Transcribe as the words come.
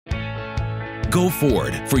Go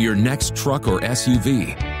Ford for your next truck or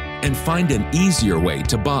SUV and find an easier way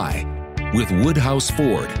to buy with Woodhouse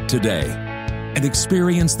Ford today, and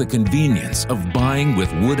experience the convenience of buying with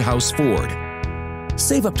Woodhouse Ford.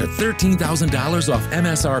 Save up to $13,000 off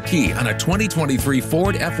MSRP on a 2023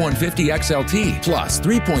 Ford F-150 XLT, plus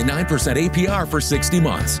 3.9% APR for 60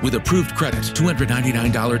 months with approved credit.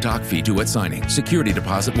 $299 doc fee due at signing. Security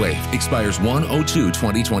deposit waived. Expires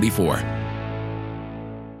 1/02/2024.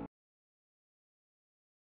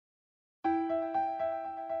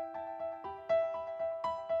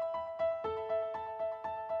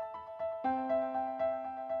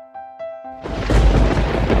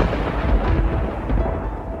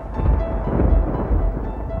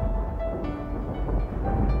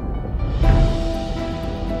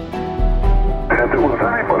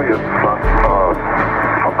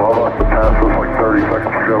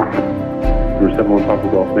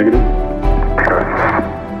 Negative. Okay.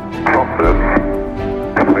 Something.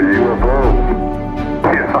 The UFO.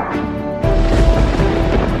 Yeah.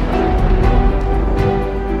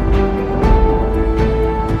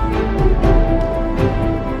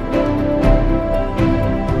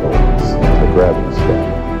 The gravity stuff.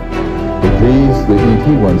 But these, the ET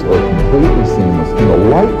ones, are completely seamless, and the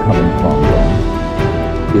light coming from them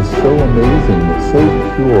is so amazing, it's so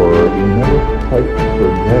pure, you never quite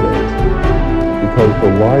forget it. Because the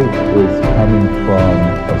light is coming from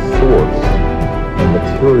a source and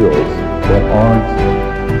materials that aren't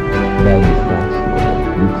manufacturable.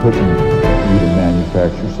 You couldn't even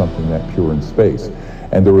manufacture something that pure in space.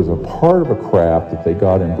 And there was a part of a craft that they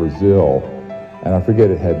got in Brazil, and I forget,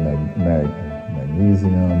 it had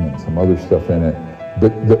magnesium and some other stuff in it.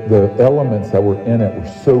 But the elements that were in it were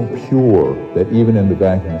so pure that even in the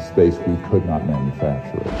vacuum of space, we could not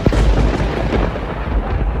manufacture it.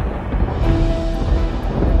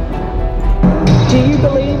 Do you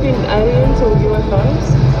believe in aliens or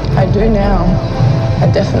UFOs? I do now. I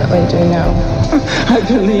definitely do now. I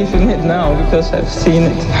believe in it now because I've seen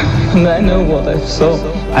it and I know what I saw.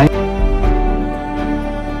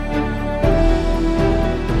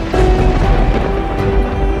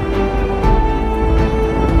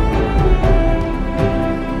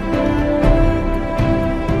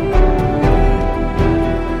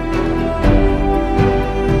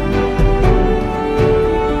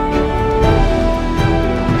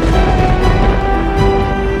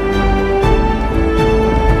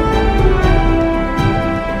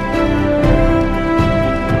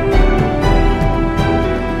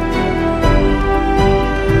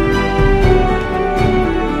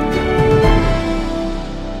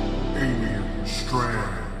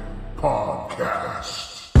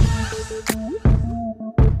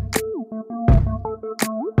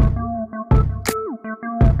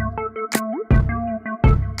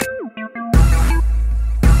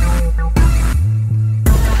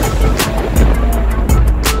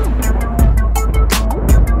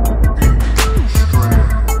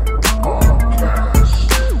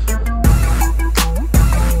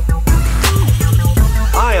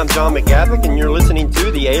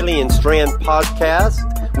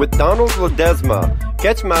 Podcast with Thomas.As.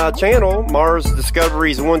 Catch my channel, Mars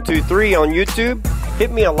Discoveries 123 on YouTube.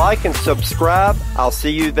 Hit me a like and subscribe. I'll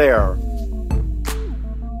see you there.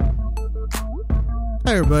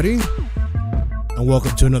 Hi everybody, and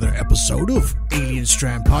welcome to another episode of Alien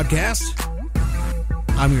Strand Podcast.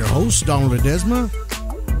 I'm your host, Thomas.As, and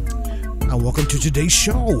welcome to today's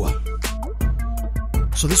show.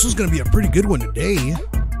 So this is going to be a pretty good one today.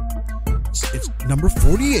 It's number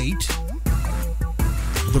 48.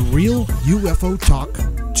 The Real UFO Talk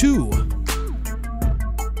 2.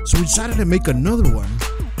 So we decided to make another one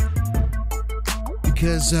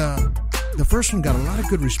because the first one got a lot of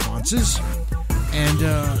good responses, and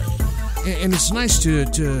it's nice to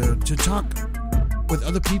talk with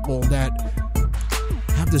other people that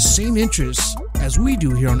have the same interests as we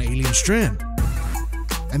do here on Alien Strand.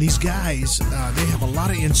 And these guys, they have a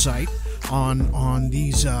lot of insight on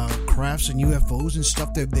these crafts and UFOs and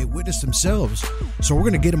stuff that they witnessed themselves. So we're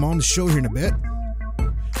going to get them on the show here in a bit.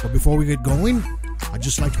 But before we get going, I'd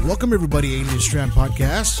just like to welcome everybody to Alien Strand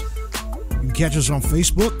Podcast. You can catch us on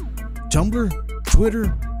Facebook, Tumblr,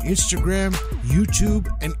 Twitter, Instagram, YouTube,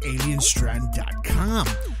 and alienstrand.com.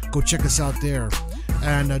 Go check us out there.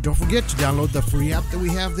 And don't forget to download the free app that we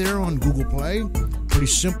have there on Google Play. Pretty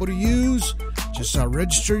simple to use. Just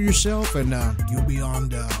register yourself and you'll be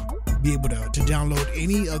be able to download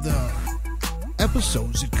any of the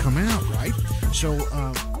episodes that come out, right? So,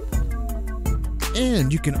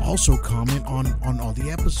 and you can also comment on all the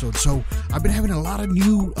episodes. So I've been having a lot of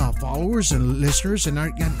new followers and listeners, and I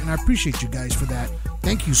appreciate you guys for that.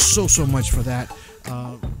 Thank you so much for that.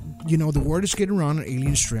 the word is getting around on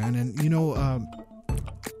Alien Strand, and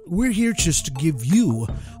we're here just to give you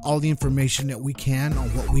all the information that we can on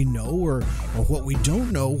what we know or what we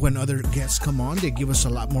don't know. When other guests come on, they give us a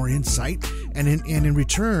lot more insight, and in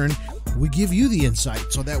return, we give you the insight,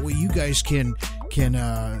 so that way you guys can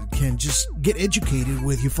just get educated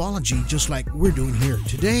with ufology, just like we're doing here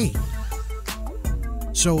today.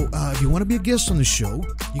 So if you want to be a guest on the show,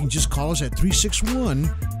 you can just call us at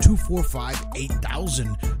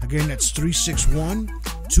 361-245-8000. Again, that's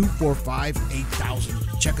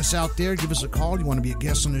 361-245-8000. Check us out there. Give us a call. You want to be a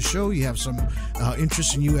guest on the show. You have some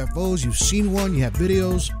interest in UFOs. You've seen one. You have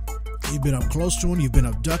videos. You've been up close to one. You've been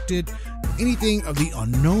abducted. Anything of the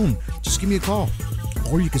unknown. Just give me a call.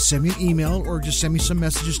 Or you can send me an email or just send me some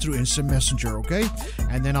messages through Instant Messenger, okay?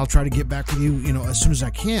 And then I'll try to get back with you, as soon as I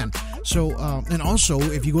can. So, and also,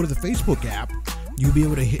 if you go to the Facebook app, you'll be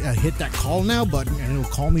able to hit that call now button, and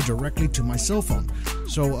it'll call me directly to my cell phone.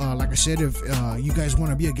 So, like I said, if you guys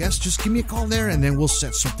want to be a guest, just give me a call there, and then we'll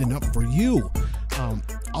set something up for you.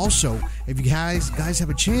 Also, if you guys have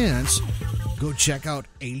a chance, go check out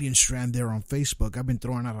Alien Strand there on Facebook. I've been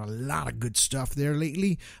throwing out a lot of good stuff there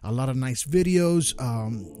lately. A lot of nice videos.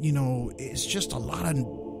 It's just a lot of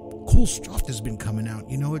cool stuff that's been coming out.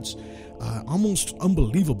 It's almost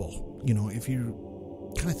unbelievable, if you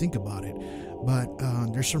kind of think about it. But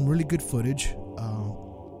there's some really good footage.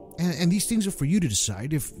 And these things are for you to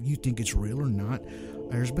decide if you think it's real or not.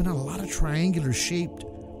 There's been a lot of triangular shaped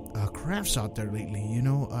crafts out there lately,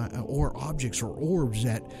 or objects or orbs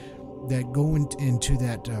that go into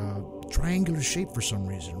that triangular shape for some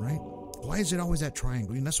reason, right? Why is it always that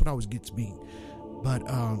triangle? And that's what always gets me. But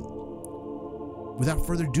without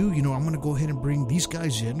further ado, I'm going to go ahead and bring these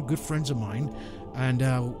guys in, good friends of mine, and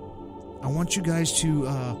I want you guys to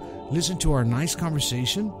listen to our nice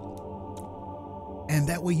conversation, and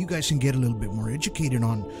that way you guys can get a little bit more educated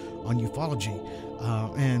on ufology,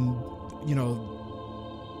 and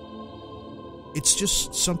it's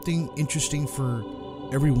just something interesting for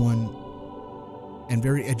everyone and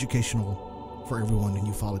very educational for everyone in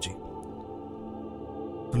ufology.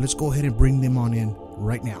 So let's go ahead and bring them on in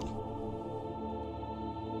right now.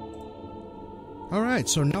 All right,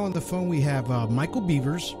 so now on the phone we have Michael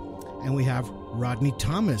Beavers and we have Rodney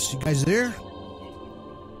Thomas. You guys there?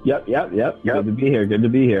 Yep. Good to be here.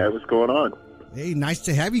 Hey, what's going on? Hey, nice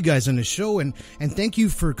to have you guys on the show, and thank you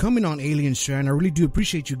for coming on Alien Strand. I really do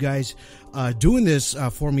appreciate you guys doing this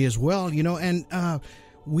for me as well. And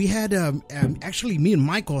we had actually me and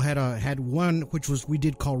Michael had one which we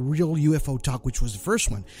did call Real UFO Talk, which was the first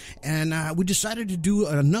one, and we decided to do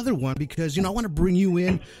another one because I want to bring you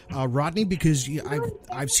in, Rodney, because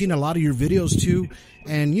I've seen a lot of your videos too,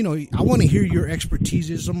 and I want to hear your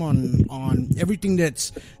expertiseism on everything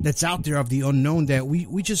that's out there of the unknown that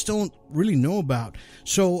we just don't really know about.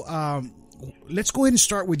 So let's go ahead and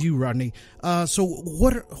start with you, Rodney. So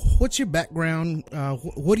what's your background?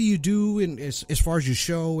 What do you do as far as your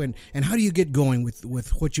show, and how do you get going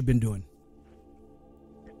with what you've been doing?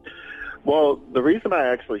 Well, the reason I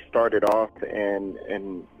actually started off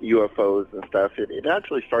in UFOs and stuff, it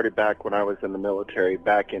actually started back when I was in the military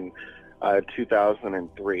back in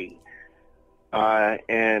 2003.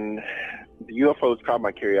 And the UFOs caught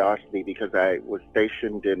my curiosity because I was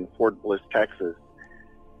stationed in Fort Bliss, Texas.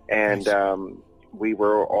 And we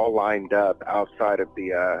were all lined up outside of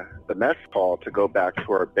the mess hall to go back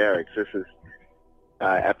to our barracks. This is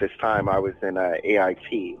at this time I was in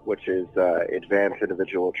AIT, which is Advanced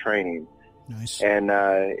Individual Training. Nice. And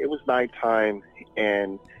it was nighttime,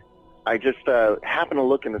 and I just happened to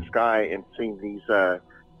look in the sky and see these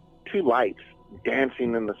two lights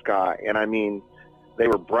dancing in the sky. And I mean, they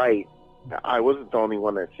were bright. I wasn't the only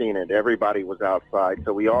one that seen it. Everybody was outside,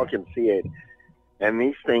 so we all can see it. And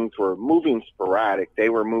these things were moving sporadic. They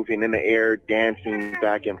were moving in the air, dancing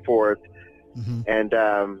back and forth. Mm-hmm. And,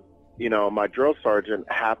 my drill sergeant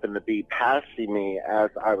happened to be passing me as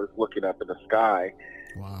I was looking up in the sky.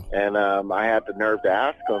 Wow. And I had the nerve to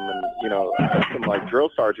ask him, and, asked him, like,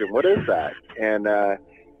 drill sergeant, what is that? And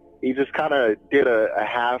he just kind of did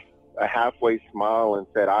a halfway smile and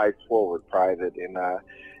said, eyes forward, private.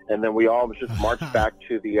 And then we all just marched back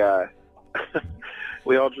to the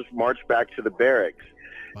we all just marched back to the barracks.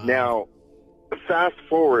 Wow. Now, fast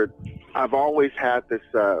forward, I've always had this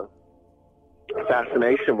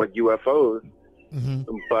fascination with UFOs, mm-hmm.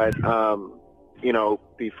 but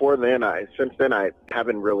before then, since then I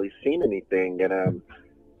haven't really seen anything. And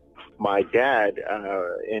my dad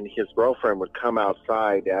and his girlfriend would come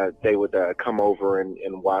outside. They would come over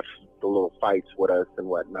and watch the little fights with us and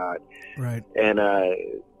whatnot. Right. And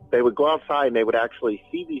they would go outside and they would actually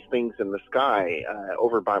see these things in the sky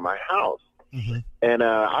over by my house. And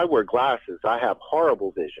I wear glasses. I have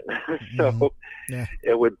horrible vision. So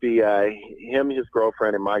it would be him, his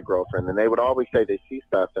girlfriend, and my girlfriend. And they would always say they see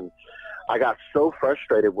stuff. And I got so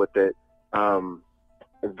frustrated with it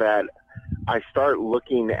that I start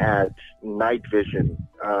looking at night vision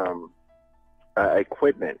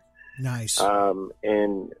equipment. Nice.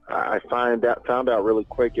 And I found out really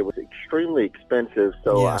quick it was extremely expensive.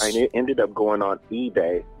 So I ended up going on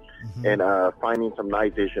eBay and finding some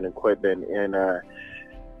night vision equipment. And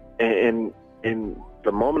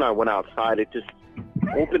the moment I went outside, it just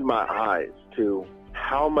opened my eyes to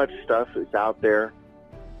how much stuff is out there,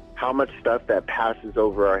 how much stuff that passes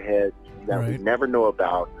over our heads that we never know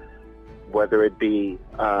about, whether it be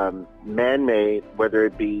man-made, whether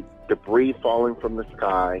it be debris falling from the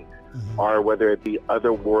sky, or whether it be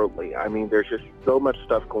otherworldly. I mean, there's just so much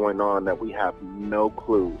stuff going on that we have no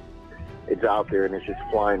clue. It's out there, and it's just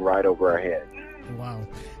flying right over our heads. Wow.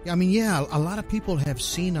 I mean, a lot of people have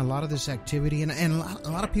seen a lot of this activity, and a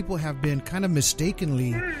lot of people have been kind of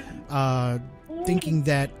mistakenly thinking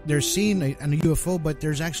that they're seeing a UFO, but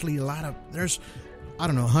there's actually there's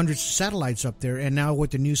hundreds of satellites up there. And now with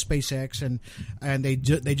the new SpaceX and they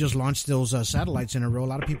just launched those satellites in a row. A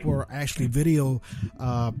lot of people are actually video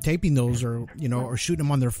taping those or shooting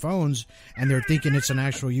them on their phones, and they're thinking it's an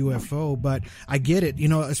actual UFO. But I get it.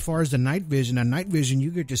 As far as the night vision, you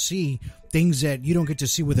get to see things that you don't get to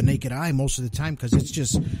see with the naked eye most of the time, because it's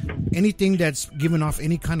just anything that's giving off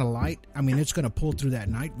any kind of light. I mean, it's going to pull through that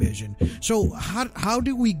night vision. So how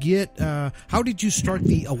do we get? How did you start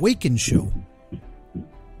the Awaken show?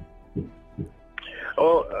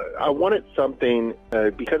 Oh, I wanted something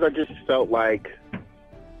because I just felt like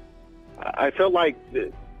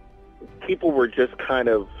people were just kind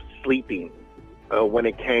of sleeping when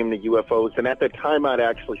it came to UFOs. And at the time I'd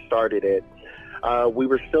actually started it, we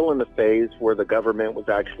were still in the phase where the government was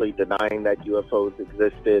actually denying that UFOs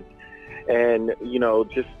existed. And,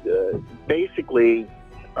 just basically,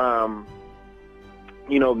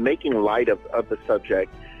 making light of the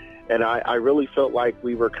subject. And I really felt like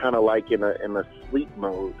we were kind of like in a sleep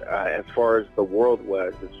mode as far as the world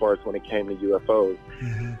was, as far as when it came to UFOs.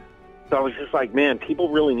 So I was just like, man, people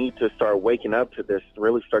really need to start waking up to this,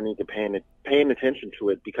 really starting to paying attention to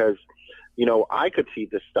it, because, I could see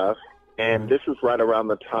this stuff. And this is right around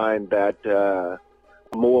the time that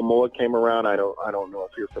Oumuamua came around. I don't know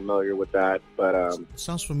if you're familiar with that, but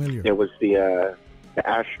sounds familiar. It was the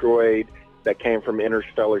asteroid that came from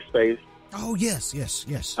interstellar space. Oh, yes.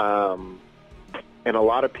 And a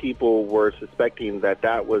lot of people were suspecting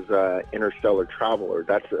that was interstellar traveler.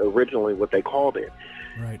 That's originally what they called it.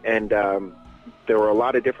 Right. And there were a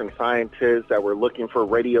lot of different scientists that were looking for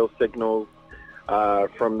radio signals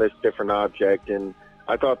from this different object. And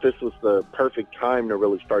I thought this was the perfect time to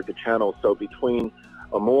really start the channel. So between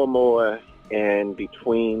Oumuamua and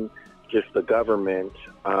between just the government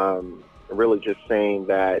really just saying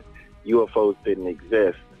that UFOs didn't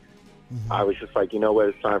exist, I was just like,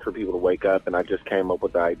 it's time for people to wake up, and I just came up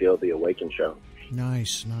with the idea of the Awaken show.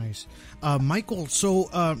 Nice. Michael,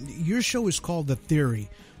 so your show is called The Theory.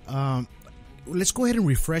 Let's go ahead and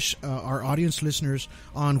refresh our audience listeners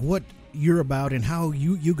on what you're about and how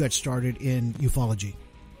you got started in ufology.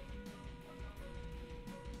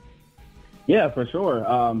 Yeah, for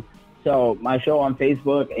sure. So my show on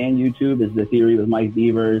Facebook and YouTube is The Theory with Mike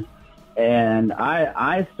Beavers. And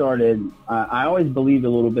I started, I always believed a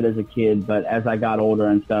little bit as a kid, but as I got older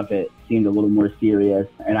and stuff, it seemed a little more serious.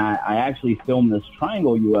 And I actually filmed this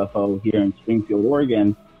triangle UFO here in Springfield,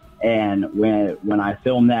 Oregon. And when I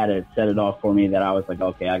filmed that, it set it off for me that I was like,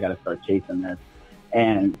 okay, I got to start chasing this.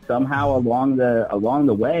 And somehow along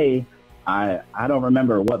the way, I don't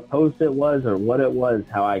remember what post it was or what it was,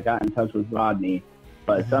 how I got in touch with Rodney.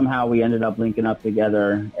 But somehow we ended up linking up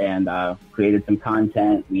together and created some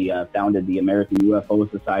content. We founded the American UFO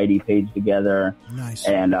Society page together. Nice.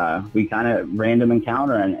 And we kind of random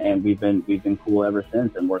encounter, and we've been cool ever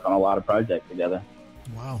since, and work on a lot of projects together.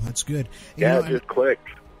 Wow, that's good. It just clicked.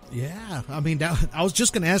 Yeah, I mean, I was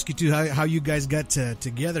just going to ask you too how you guys got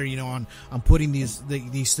together, on putting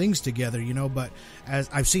these things together, But as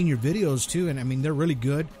I've seen your videos too, and I mean they're really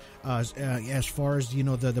good as far as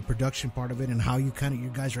the production part of it and how you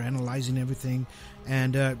guys are analyzing everything,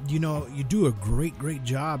 and you do a great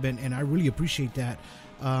job, and I really appreciate that.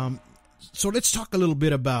 So let's talk a little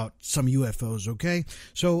bit about some UFOs, okay?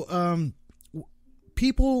 So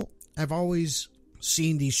people have always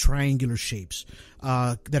seeing these triangular shapes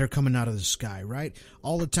that are coming out of the sky, right?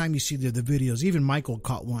 All the time you see the videos. Even Michael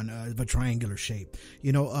caught one of a triangular shape.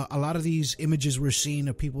 You know, a lot of these images we're seeing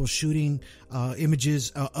of people shooting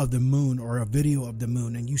images of the moon or a video of the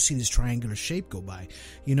moon, and you see this triangular shape go by.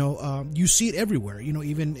 You know, you see it everywhere. You know,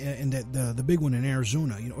 even in the big one in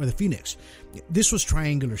Arizona, you know, or the Phoenix. This was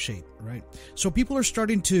triangular shape, right? So people are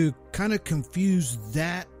starting to kind of confuse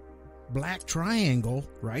that black triangle,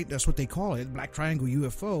 right? That's what they call it, black triangle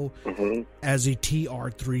UFO, as a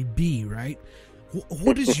TR-3B, right?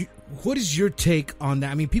 What is your take on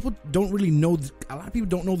that? I mean, people don't really know. A lot of people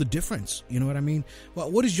don't know the difference. You know what I mean?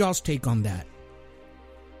 Well, what is y'all's take on that?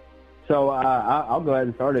 So I'll go ahead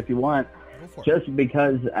and start if you want. Just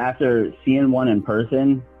because after seeing one in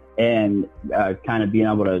person and kind of being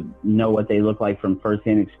able to know what they look like from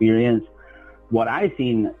firsthand experience, what I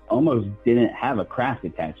seen almost didn't have a craft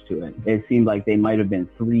attached to it. It seemed like they might have been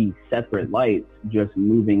 3 separate lights just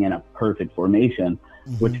moving in a perfect formation,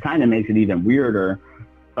 which kind of makes it even weirder.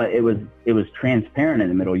 But it was transparent in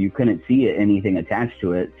the middle. You couldn't see anything attached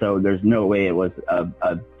to it. So there's no way it was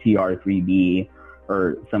a TR-3B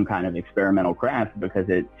or some kind of experimental craft, because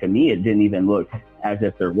to me, it didn't even look as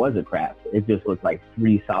if there was a craft. It just looked like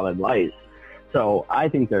 3 solid lights. So I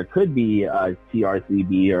think there could be a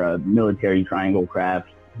TR-3B or a military triangle craft,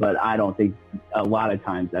 but I don't think a lot of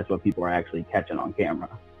times that's what people are actually catching on camera.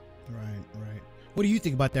 Right. What do you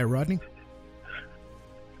think about that, Rodney?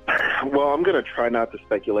 Well, I'm going to try not to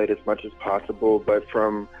speculate as much as possible, but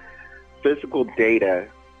from physical data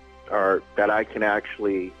that I can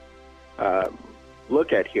actually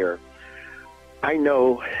look at here, I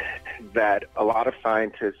know that a lot of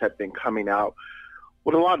scientists have been coming out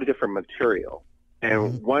with a lot of different material.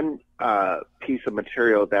 And one piece of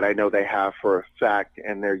material that I know they have for a fact,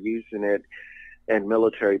 and they're using it in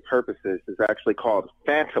military purposes, is actually called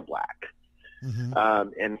Fanta Black.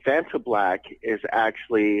 And Fanta Black is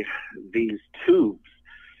actually these tubes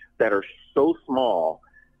that are so small,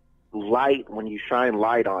 light, when you shine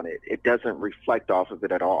light on it, it doesn't reflect off of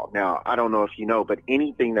it at all. Now, I don't know if you know, but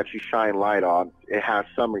anything that you shine light on, it has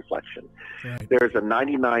some reflection. Right. There's a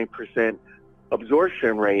 99%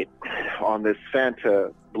 absorption rate on this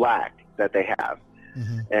Fanta Black that they have.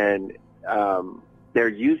 And they're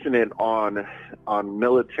using it on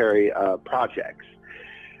military projects.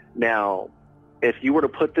 Now, if you were to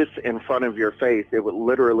put this in front of your face, it would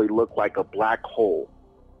literally look like a black hole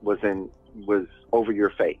was over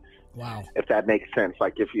your face. Wow. If that makes sense.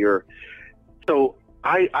 Like if you're, so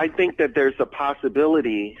I think that there's a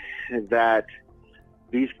possibility that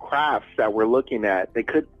these crafts that we're looking at, they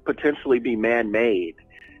could potentially be man-made,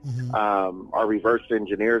 or reverse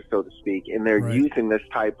engineered, so to speak, and they're using this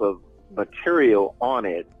type of material on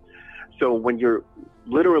it. So when you're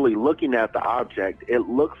literally looking at the object, it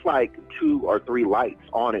looks like 2 or 3 lights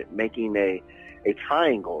on it, making a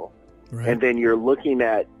triangle. Right. And then you're looking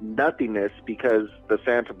at nothingness, because the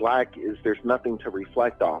Fanta Black there's nothing to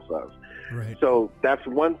reflect off of. Right. So that's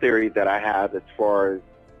one theory that I have as far as,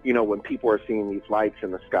 you know, when people are seeing these lights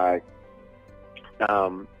in the sky.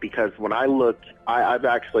 Because when I looked, I've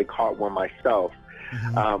actually caught one myself.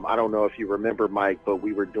 I don't know if you remember, Mike, but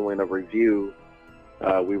we were doing a review.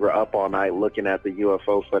 We were up all night looking at the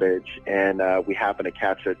UFO footage, and we happened to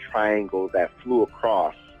catch a triangle that flew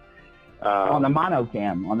across. On the mono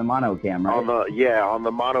cam, right? On the mono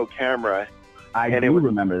camera. I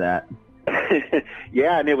remember that.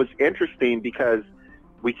 Yeah, and it was interesting because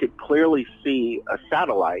we could clearly see a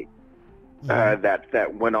satellite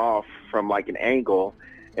that went off from like an angle,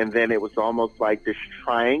 and then it was almost like this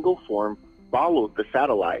triangle form followed the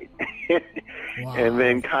satellite and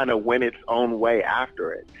then kind of went its own way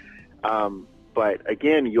after it. But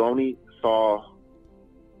again, you only saw,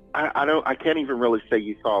 I can't even really say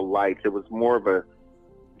you saw lights. It was more of a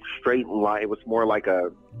straight line. It was more like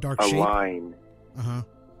a dark shape? Line.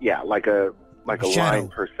 Yeah, like a line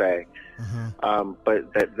per se.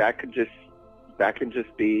 But that could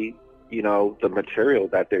just be, you know, the material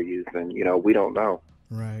that they're using. You know, we don't know.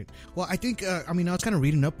 Right. Well, I think, I was kind of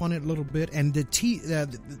reading up on it a little bit, and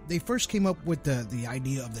they first came up with the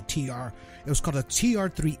idea of the TR. It was called a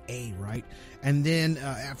TR-3A, right? And then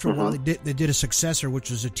after a while, they did a successor, which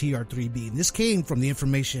was a TR-3B. And this came from the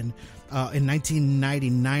information in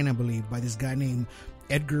 1999, I believe, by this guy named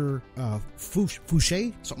Edgar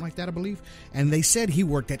Fouché, something like that, I believe. And they said he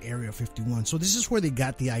worked at Area 51. So this is where they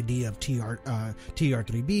got the idea of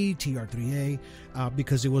TR-3B, TR-3A,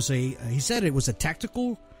 because it was he said it was a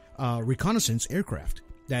tactical reconnaissance aircraft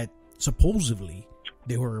that supposedly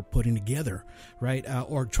they were putting together, right?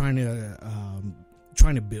 Or trying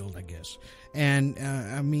to build, I guess. And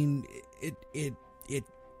it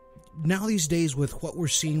now these days with what we're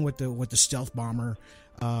seeing with the stealth bomber,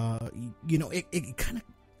 it kind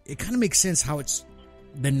of makes sense how it's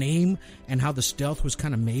the name and how the stealth was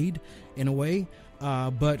kind of made in a way.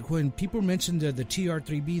 But when people mention the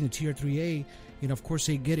TR-3B and the TR-3A, of course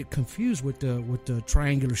they get it confused with the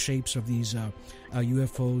triangular shapes of these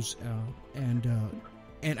UFOs,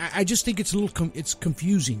 and I just think it's it's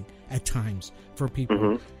confusing at times for people.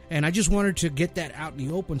 Mm-hmm. And I just wanted to get that out in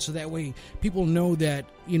the open so that way people know that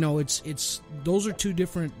it's those are two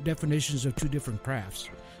different definitions of two different crafts.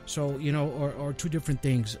 So or two different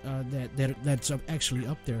things that's actually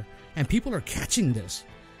up there, and people are catching this,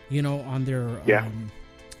 on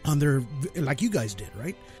their like you guys did,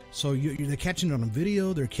 right? So they're catching it on a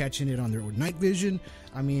video, they're catching it on their night vision.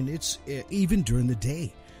 I mean, it's even during the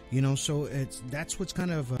day, So that's what's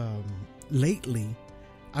kind of lately.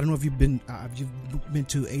 I don't know if you've been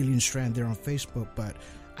to Alien Strand there on Facebook, but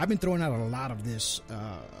I've been throwing out a lot of this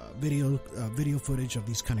video footage of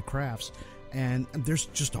these kind of crafts, and there's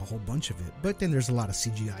just a whole bunch of it. But then there's a lot of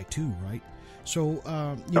CGI too, right? So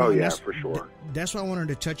for sure. That's why I wanted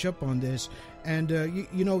to touch up on this. And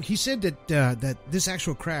he said that this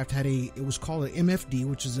actual craft it was called an MFD,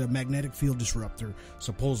 which is a magnetic field disruptor,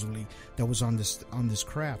 supposedly, that was on this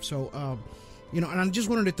craft. So and I just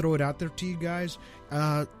wanted to throw it out there to you guys.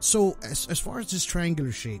 So as far as this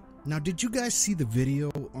triangular shape, now, did you guys see the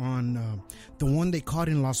video on the one they caught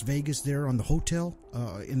in Las Vegas there on the hotel,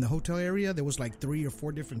 in the hotel area? There was like 3 or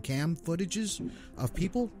 4 different cam footages of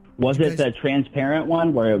people. Was it the transparent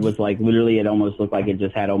one where it was like literally it almost looked like it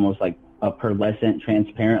just had almost like a pearlescent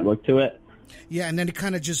transparent look to it? Yeah, and then it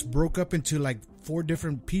kind of just broke up into like 4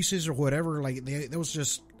 different pieces or whatever. Like it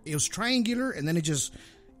was triangular, and then it just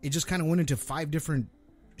kind of went into 5 different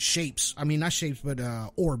shapes. I mean, not shapes, but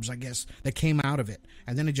orbs, I guess, that came out of it,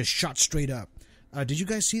 and then it just shot straight up. Did you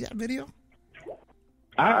guys see that video?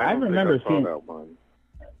 I remember seeing that one.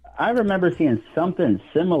 I remember seeing something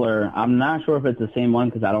similar. I'm not sure if it's the same one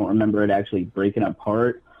because I don't remember it actually breaking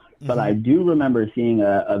apart. But I do remember seeing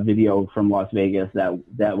a video from Las Vegas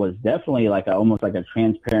that was definitely like almost like a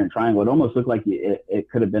transparent triangle. It almost looked like it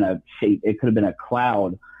could have been a shape. It could have been a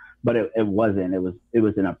cloud, but it wasn't. It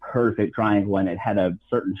was in a perfect triangle, and it had a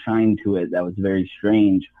certain shine to it that was very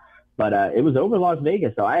strange. But it was over Las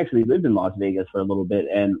Vegas, so I actually lived in Las Vegas for a little bit.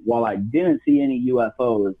 And while I didn't see any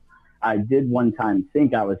UFOs, I did one time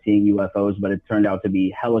think I was seeing UFOs, but it turned out to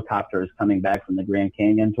be helicopters coming back from the Grand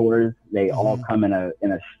Canyon tours. They all come in a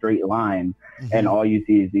straight line, and all you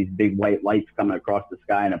see is these big white lights coming across the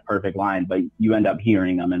sky in a perfect line, but you end up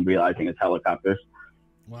hearing them and realizing it's helicopters.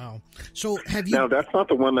 Wow. So have you... Now, that's not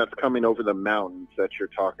the one that's coming over the mountains that you're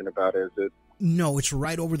talking about, is it? No, it's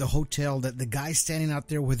right over the hotel. That the guy's standing out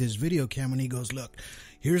there with his video camera, and he goes, look,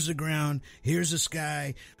 here's the ground, here's the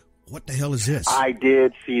sky. What the hell is this? I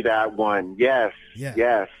did see that one. Yes. Yeah.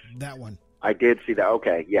 Yes. That one. I did see that.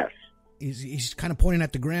 Okay. Yes. He's kind of pointing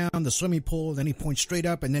at the ground, the swimming pool, then he points straight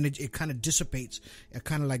up, and then it kind of dissipates. It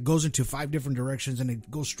kind of like goes into 5 different directions, and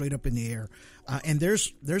it goes straight up in the air. And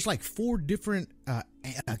there's like 4 different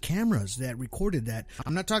cameras that recorded that.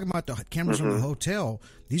 I'm not talking about the cameras from the hotel.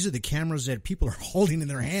 These are the cameras that people are holding in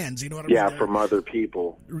their hands. You know what I mean? Yeah, from other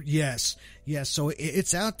people. Yes. So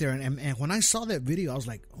it's out there. And when I saw that video, I was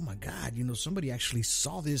like, oh, my God, somebody actually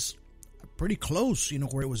saw this pretty close,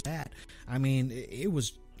 where it was at. I mean, it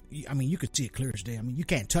was... you could see it clear as day. I mean, you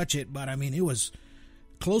can't touch it, but I mean, it was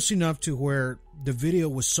close enough to where the video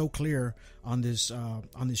was so clear on this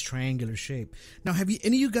triangular shape. Now, have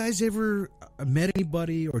any of you guys ever met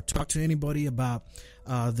anybody or talked to anybody about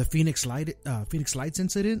the Phoenix Lights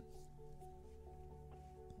incident?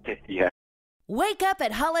 Yeah. Wake up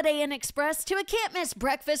at Holiday Inn Express to a can't-miss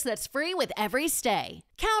breakfast that's free with every stay.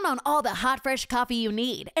 Count on all the hot, fresh coffee you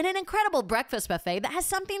need and an incredible breakfast buffet that has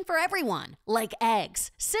something for everyone, like eggs,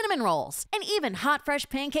 cinnamon rolls, and even hot, fresh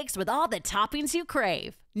pancakes with all the toppings you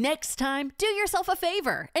crave. Next time, do yourself a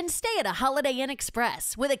favor and stay at a Holiday Inn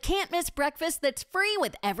Express with a can't-miss breakfast that's free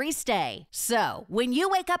with every stay. So, when you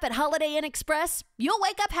wake up at Holiday Inn Express, you'll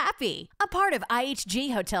wake up happy. A part of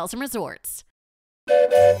IHG Hotels and Resorts.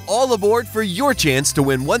 All aboard for your chance to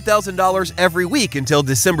win $1,000 every week until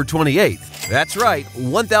December 28th. That's right,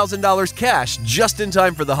 $1,000 cash just in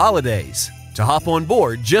time for the holidays. To hop on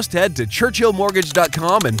board, just head to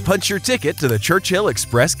ChurchillMortgage.com and punch your ticket to the Churchill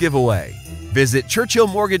Express giveaway. Visit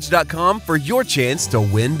ChurchillMortgage.com for your chance to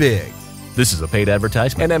win big. This is a paid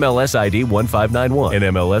advertisement. NMLS ID 1591.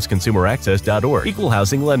 NMLSConsumerAccess.org. Equal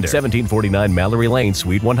housing lender. 1749 Mallory Lane,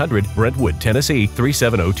 Suite 100, Brentwood, Tennessee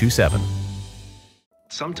 37027.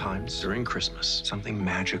 Sometimes during Christmas, something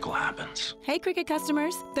magical happens. Hey, Cricket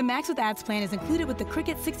customers. The Max with Ads plan is included with the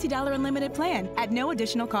Cricket $60 unlimited plan at no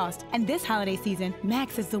additional cost. And this holiday season,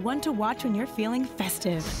 Max is the one to watch when you're feeling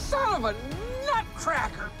festive. Son of a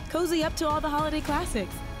nutcracker! Cozy up to all the holiday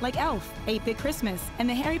classics, like Elf, 8-Bit Christmas, and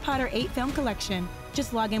the Harry Potter 8-film collection.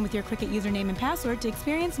 Just log in with your Cricket username and password to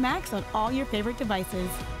experience Max on all your favorite devices.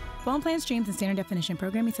 Phone plan streams and standard definition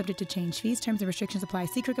programming subject to change. Fees, terms, and restrictions apply.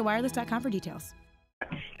 See cricketwireless.com for details.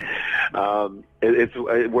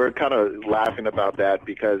 We're kind of laughing about that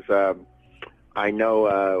because I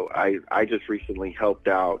know I just recently helped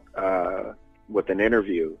out with an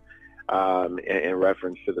interview in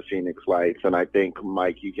reference to the Phoenix Lights, and I think,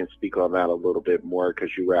 Mike, you can speak on that a little bit more because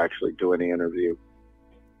you were actually doing the interview.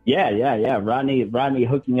 Yeah. Rodney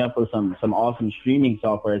hooked me up with some awesome streaming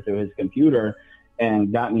software through his computer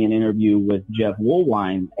and got me an interview with Jeff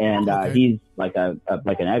Woolwine, and he's like an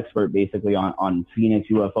expert basically on Phoenix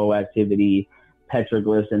UFO activity,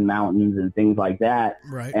 petroglyphs in mountains and things like that.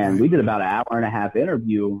 Right. And we did about an hour and a half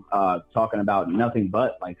interview talking about nothing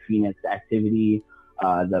but like Phoenix activity,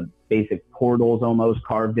 the basic portals almost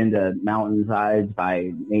carved into mountainsides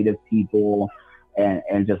by native people,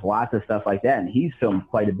 and just lots of stuff like that. And he's filmed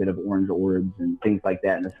quite a bit of orange orbs and things like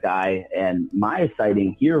that in the sky. And my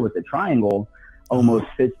sighting here with the triangle almost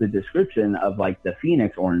fits the description of like the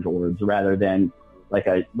Phoenix orange orbs rather than like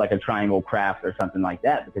a triangle craft or something like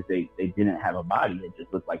that, because they didn't have a body. It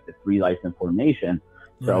just looked like the three lights in formation.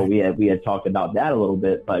 So we had talked about that a little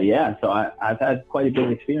bit, but yeah, so I've had quite a bit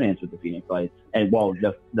of experience with the Phoenix Lights, and well,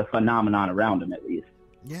 the phenomenon around them at least.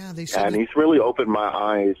 Yeah, and he's really opened my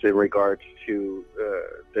eyes in regards to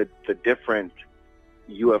the different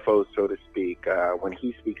UFOs, so to speak. When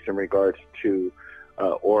he speaks in regards to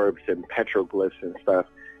orbs and petroglyphs and stuff,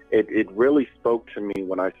 it really spoke to me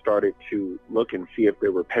when I started to look and see if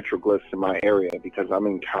there were petroglyphs in my area, because I'm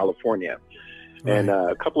in California. Right. And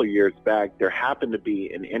a couple of years back, there happened to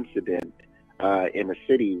be an incident in a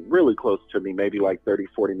city really close to me, maybe like 30,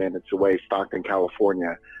 40 minutes away, Stockton,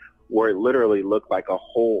 California, where it literally looked like a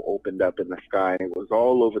hole opened up in the sky. And it was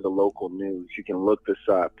all over the local news. You can look this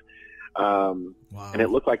up. Wow. And it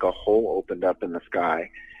looked like a hole opened up in the sky.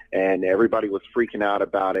 And everybody was freaking out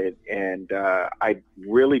about it. And I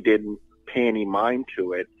really didn't pay any mind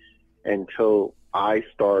to it until I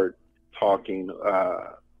started talking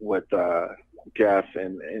with Jeff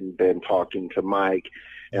and then talking to Mike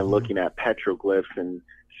and looking at petroglyphs and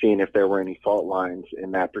seeing if there were any fault lines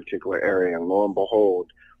in that particular area. And lo and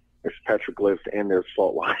behold, there's petroglyphs and there's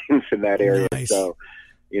fault lines in that area. Nice. So,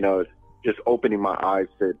 it's just opening my eyes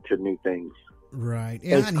to new things. Right.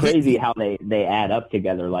 Yeah, it's crazy how they add up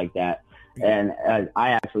together like that. And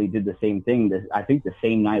I actually did the same thing. I think the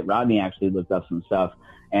same night Rodney actually looked up some stuff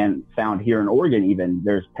and found here in Oregon even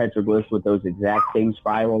there's petroglyphs with those exact same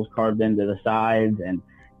spirals carved into the sides and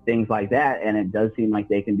things like that. And it does seem like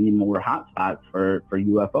they can be more hotspots for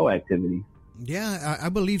UFO activity. Yeah, I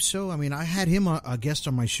believe so. I mean, I had him a guest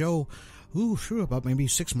on my show, about maybe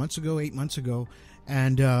 6 months ago, 8 months ago.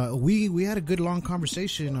 And we had a good long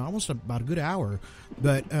conversation, almost about a good hour.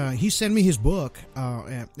 But he sent me his book.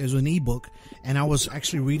 It was an ebook, and I was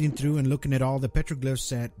actually reading through and looking at all the petroglyphs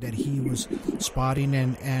that he was spotting,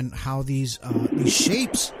 and how these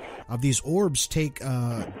shapes of these orbs take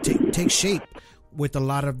shape with a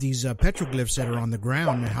lot of these petroglyphs that are on the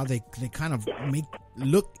ground, and how they kind of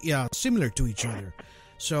look similar to each other.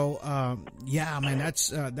 So, man,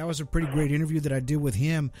 that was a pretty great interview that I did with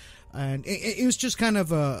him. And it was just kind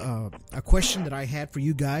of a question that I had for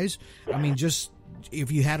you guys. I mean, just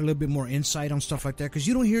if you had a little bit more insight on stuff like that, because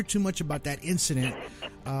you don't hear too much about that incident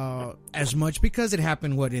as much, because it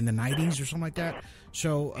happened, in the 90s or something like that.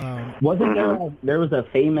 So, wasn't there was a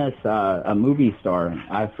famous a movie star,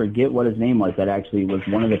 I forget what his name was, that actually was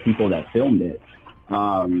one of the people that filmed it.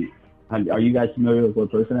 Are you guys familiar with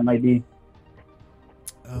what person it might be?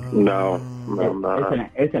 No, I'm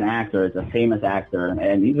not. It's an actor. It's a famous actor,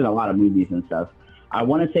 and he's in a lot of movies and stuff. I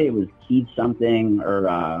want to say it was Keith something, or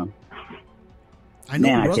I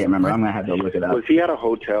can't remember. I'm gonna have to look it up. Was he at a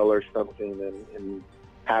hotel or something and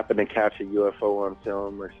happened to catch a UFO on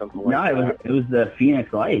film or something like that? No, it was the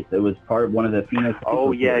Phoenix Lights. It was part of one of the Phoenix.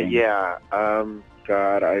 Oh yeah.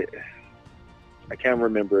 God, I can't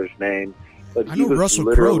remember his name, but he was Russell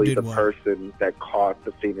literally the person that caught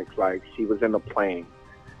the Phoenix Lights. He was in a plane.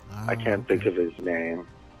 I can't think of his name.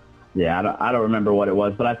 Yeah, I don't remember what it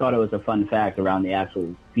was, but I thought it was a fun fact around the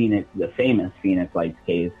actual the famous Phoenix Lights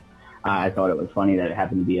case. I thought it was funny that it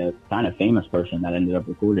happened to be a kind of famous person that ended up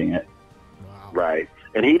recording it. Wow. Right,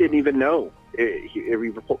 and he didn't even know. He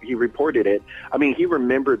reported it. I mean, he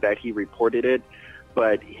remembered that he reported it,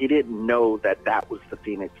 but he didn't know that that was the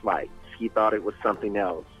Phoenix Lights. He thought it was something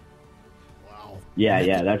else. Wow.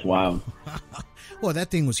 Yeah, that's wild. Well,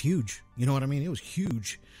 that thing was huge. You know what I mean? It was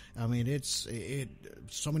huge. I mean,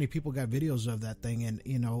 so many people got videos of that thing, and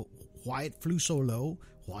you know why it flew so low,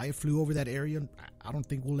 why it flew over that area. I don't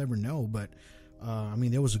think we'll ever know, but I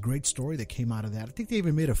mean, there was a great story that came out of that. I think they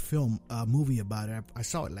even made a movie about it. I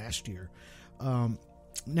saw it last year.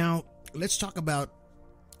 Now, let's talk about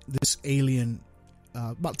this alien,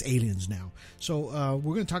 about aliens now. So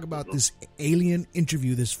we're going to talk about this alien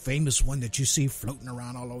interview, this famous one that you see floating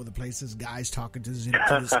around all over the place. This guy's talking to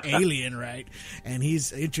this alien, right? And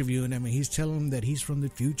he's interviewing him, and he's telling him that he's from the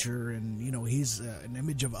future, and you know he's an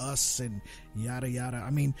image of us, and yada yada. I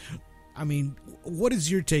mean, what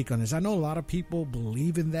is your take on this? I know a lot of people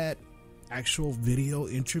believe in that actual video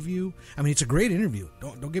interview. I mean, it's a great interview.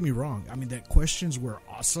 Don't get me wrong. I mean, the questions were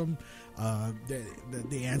awesome.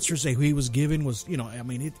 The answers that he was given was, you know, I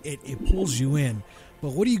mean, it pulls you in.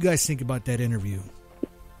 But what do you guys think about that interview?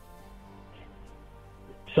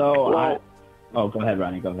 So, go ahead,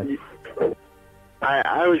 Rodney. Go ahead.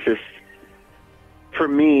 I was just, for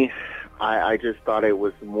me, I just thought it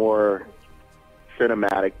was more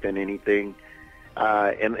cinematic than anything.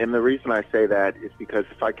 And the reason I say that is because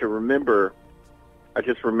if I can remember, I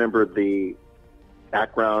just remember the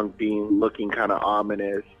background looking kind of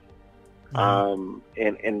ominous.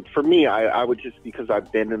 And for me, I would just, because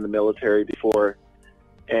I've been in the military before,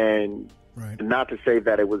 and not to say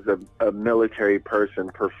that it was a military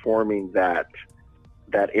person performing that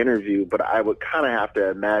interview, but I would kind of have to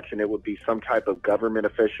imagine it would be some type of government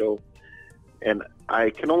official. And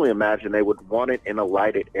I can only imagine they would want it in a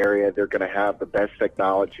lighted area. They're going to have the best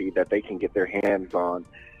technology that they can get their hands on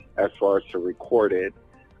as far as to record it.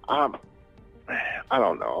 I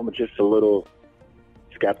don't know. I'm just a little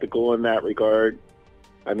skeptical in that regard.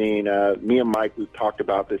 I mean, me and Mike, we've talked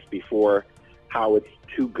about this before, how it's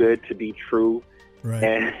too good to be true. Right.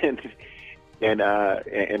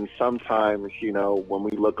 And sometimes, you know, when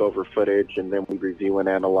we look over footage and then we review and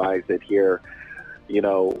analyze it here, you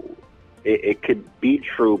know, it could be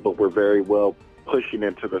true, but we're very well pushing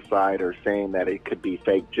it to the side or saying that it could be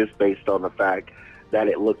fake just based on the fact that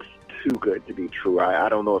it looks too good to be true. I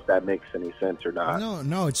don't know if that makes any sense or not.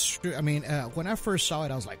 No, it's true. I mean, when I first saw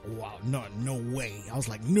it, I was like, wow, no way. I was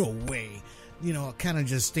like, no way. You know, kind of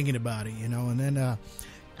just thinking about it, you know, and then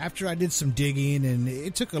after I did some digging, and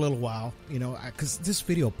it took a little while, you know, because this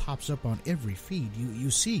video pops up on every feed you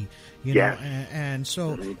see, you know, and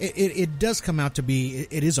so it does come out to be,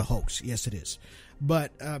 it is a hoax. Yes, it is.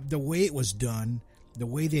 But the way it was done, the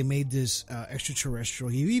way they made this extraterrestrial,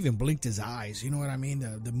 he even blinked his eyes. You know what I mean?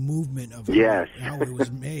 The movement of how it was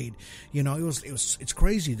made. You know, it's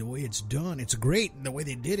crazy the way it's done. It's great the way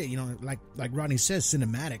they did it. You know, like Rodney says,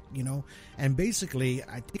 cinematic. You know, and basically,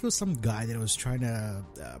 I think it was some guy that was trying to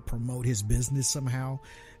promote his business somehow,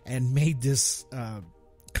 and made this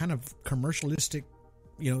kind of commercialistic,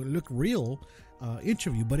 you know, look real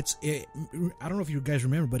interview. But I don't know if you guys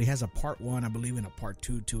remember, but it has a part 1, I believe, and a part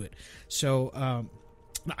 2 to it. So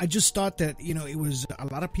I just thought that, you know, it was a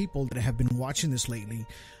lot of people that have been watching this lately,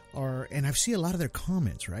 and I've seen a lot of their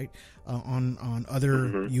comments, right, on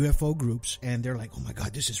other UFO groups, and they're like, oh my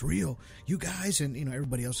God, this is real, you guys, and you know,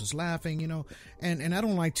 everybody else is laughing, you know, and I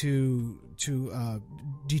don't like to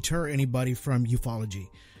deter anybody from ufology,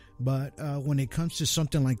 but when it comes to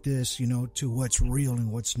something like this, you know, to what's real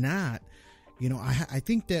and what's not, you know, I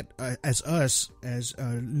think that as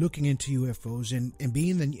looking into UFOs and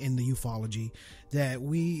being in the ufology, that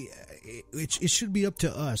it should be up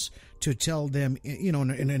to us to tell them, you know,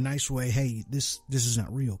 in a nice way, hey, this is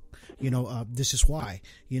not real, you know, this is why,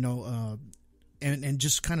 you know, and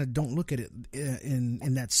just kind of don't look at it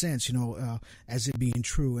in that sense, you know, as it being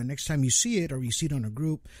true. And next time you see it, or you see it on a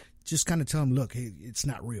group, just kind of tell them, look, hey, it's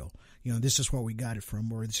not real. You know, this is where we got it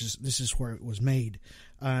from, or this is where it was made.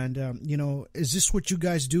 And you know, is this what you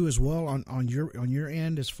guys do as well on your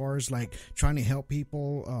end, as far as like trying to help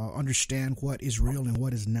people understand what is real and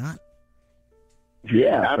what is not?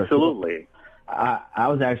 Yeah, absolutely. I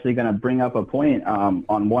was actually going to bring up a point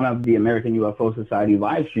on one of the American UFO Society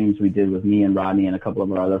live streams we did with me and Rodney and a couple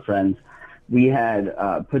of our other friends. We had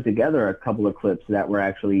put together a couple of clips that were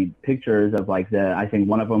actually pictures of like I think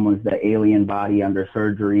one of them was the alien body under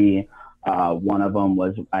surgery. One of them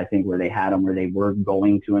was, I think, where they had them where they were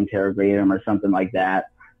going to interrogate him or something like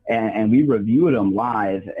that. And we reviewed them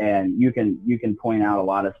live, and you can point out a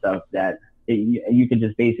lot of stuff that you can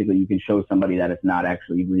just basically, you can show somebody that it's not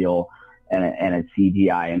actually real. and it's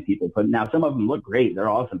CGI, and people put, now some of them look great. They're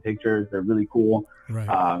awesome pictures. They're really cool.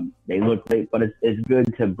 Right. They look great, but it's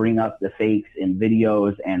good to bring up the fakes in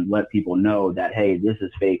videos and let people know that, hey, this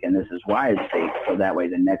is fake and this is why it's fake. So that way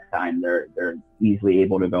the next time they're easily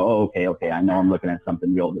able to go, oh, okay, I know I'm looking at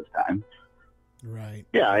something real this time. Right.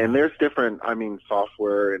 Yeah, and there's different,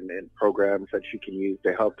 software and programs that you can use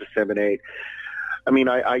to help disseminate.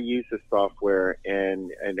 I use this software,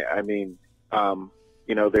 and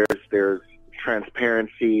there's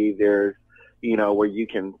transparency, there's, where you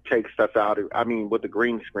can take stuff out. With the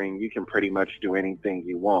green screen, you can pretty much do anything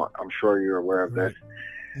you want. I'm sure you're aware of this.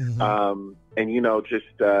 Mm-hmm.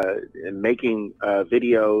 Making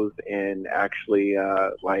videos and actually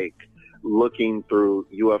looking through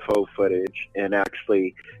UFO footage and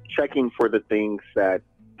actually checking for the things that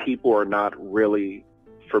people are not really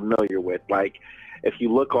familiar with. Like, if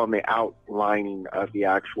you look on the outlining of the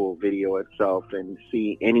actual video itself and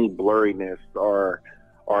see any blurriness or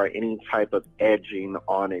any type of edging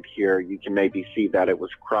on it here, you can maybe see that it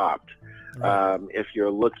was cropped. Right. If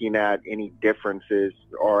you're looking at any differences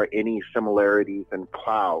or any similarities in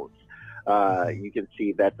clouds, you can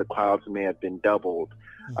see that the clouds may have been doubled.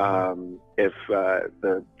 If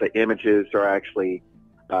the images are actually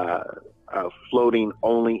floating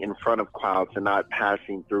only in front of clouds and not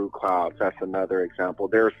passing through clouds, that's another example.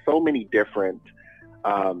 There are so many different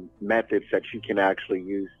methods that you can actually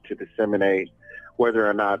use to disseminate whether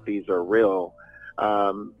or not these are real.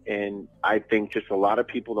 And I think just a lot of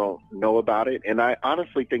people don't know about it. And I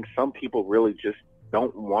honestly think some people really just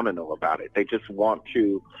don't want to know about it. They just want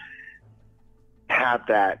to have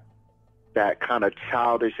that kind of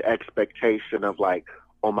childish expectation of like,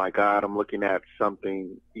 oh my God, I'm looking at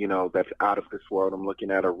something, that's out of this world. I'm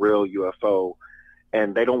looking at a real UFO.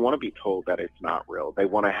 And they don't want to be told that it's not real. They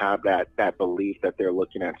want to have that belief that they're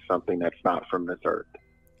looking at something that's not from this earth.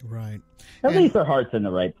 Right. At least their heart's in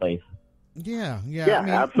the right place. Yeah.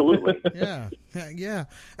 Absolutely. Yeah.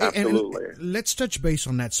 Absolutely. And let's touch base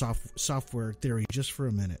on that software theory just for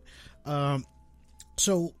a minute.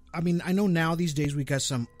 So, I know now these days we got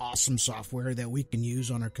some awesome software that we can use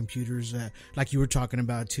on our computers, like you were talking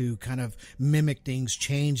about, to kind of mimic things,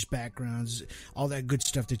 change backgrounds, all that good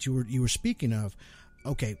stuff that you were speaking of.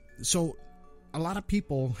 Okay, so a lot of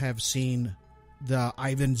people have seen the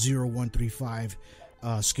Ivan 0135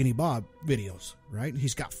 Skinny Bob videos, right?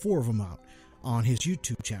 He's got 4 of them out on his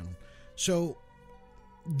YouTube channel. So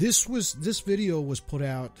this video was put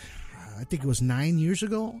out, I think it was 9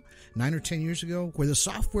 or 10 years ago, where the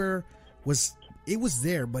software was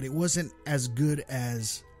there, but it wasn't as good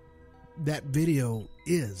as that video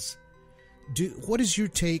is. What is your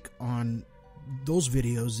take on those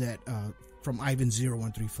videos that from Ivan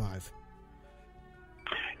 0135?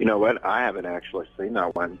 You know what? I haven't actually seen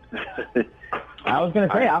that one. I was going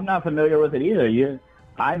to say, I'm not familiar with it either.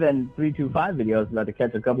 Ivan 325 videos about to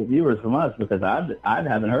catch a couple viewers from us, because I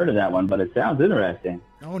haven't heard of that one, but it sounds interesting.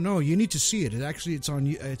 Oh no, you need to see it. It's on.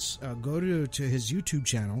 Go to his YouTube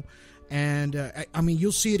channel, and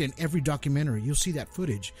you'll see it in every documentary. You'll see that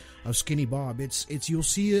footage of Skinny Bob. You'll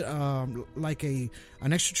see it like an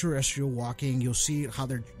extraterrestrial walking. You'll see how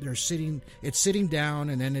they're sitting. It's sitting down,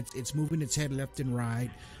 and then it's moving its head left and right.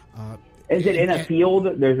 Is it in a field?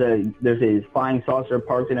 There's a flying saucer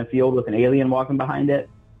parked in a field with an alien walking behind it?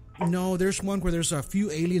 No, there's one where there's a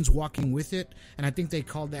few aliens walking with it, and I think they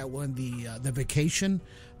called that one the vacation.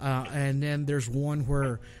 And then there's one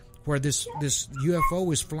where this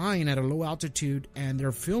UFO is flying at a low altitude, and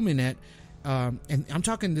they're filming it. And I'm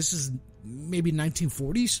talking, this is maybe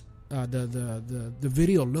 1940s. The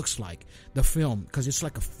video looks like the film, because it's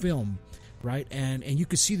like a film, right? And you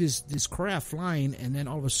can see this craft flying, and then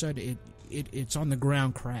all of a sudden it's on the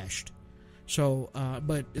ground, crashed. So,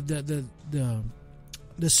 but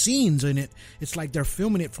the scenes in it, it's like they're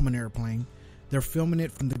filming it from an airplane, they're filming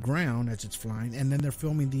it from the ground as it's flying, and then they're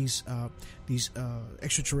filming these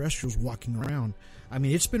extraterrestrials walking around.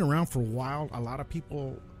 It's been around for a while. A lot of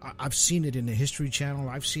people, I've seen it in the History Channel.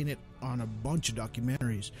 I've seen it on a bunch of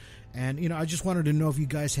documentaries, and I just wanted to know if you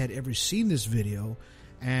guys had ever seen this video.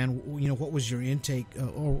 And what was your intake,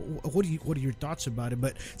 or what are your thoughts about it?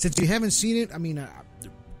 But since you haven't seen it,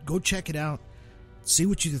 go check it out, see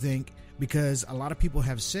what you think, because a lot of people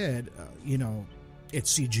have said,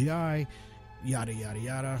 it's CGI, yada yada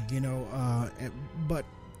yada, but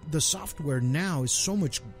the software now is so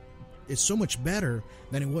much better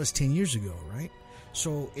than it was 10 years ago, right?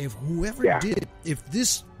 So if if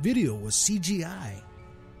this video was CGI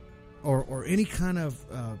or any kind of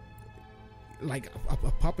like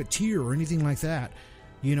a puppeteer or anything like that,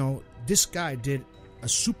 this guy did a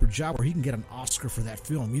super job where he can get an Oscar for that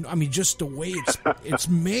film. You know, I mean, just the way it's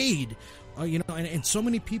made. You know, and so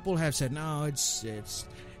many people have said, no, it's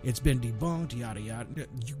been debunked, yada yada.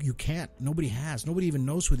 You can't. Nobody has. Nobody even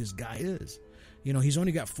knows who this guy is. You know, he's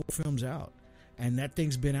only got 4 films out, and that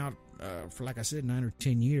thing's been out for, like I said, 9 or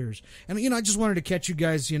 10 years. And you know, I just wanted to catch you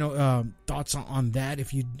guys, you know, thoughts on that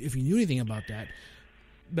if you knew anything about that.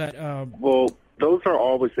 But well, those are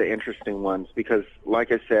always the interesting ones because,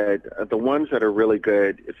 like I said, the ones that are really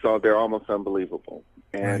good, they're almost unbelievable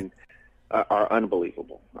and are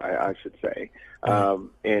unbelievable, I should say.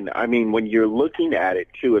 And I mean, when you're looking at it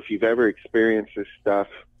too, if you've ever experienced this stuff,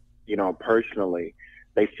 you know, personally,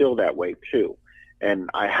 they feel that way too. And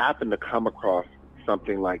I happen to come across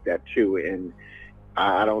something like that too. And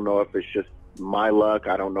I don't know if it's just my luck.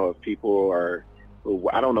 I don't know if people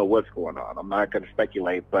I don't know what's going on. I'm not going to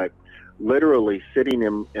speculate, but literally sitting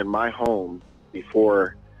in my home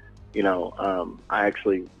before, you know, I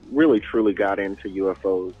actually really truly got into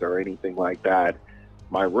UFOs or anything like that.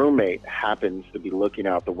 My roommate happens to be looking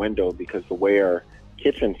out the window because the way our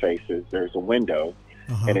kitchen faces, there's a window,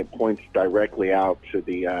 and it points directly out to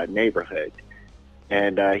the neighborhood.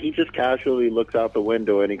 And he just casually looks out the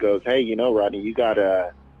window and he goes, hey, you know, Rodney, you got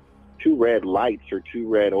 2 red lights or 2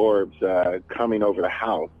 red orbs coming over the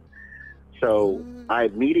house. So I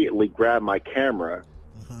immediately grabbed my camera,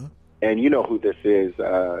 and you know who this is,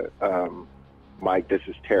 Mike, this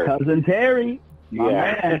is Terry. Cousin Terry.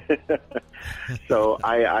 Yeah. So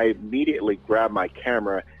I immediately grabbed my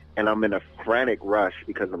camera, and I'm in a frantic rush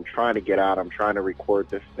because I'm trying to get out. I'm trying to record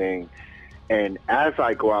this thing. And as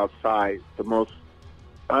I go outside, the most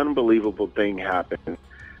unbelievable thing happens.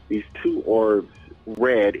 These 2 orbs,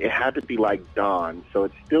 red, it had to be like dawn, so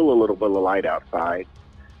it's still a little bit of light outside.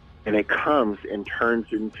 And it comes and turns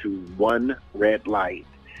into 1 red light.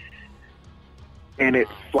 And it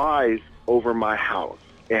flies over my house.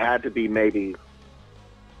 It had to be maybe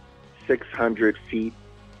 600 feet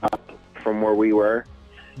up from where we were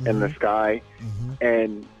in the sky.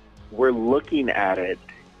 And we're looking at it.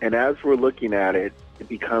 And as we're looking at it, it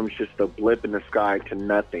becomes just a blip in the sky to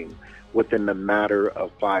nothing within the matter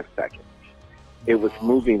of 5 seconds. It was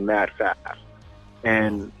moving that fast.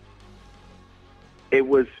 And it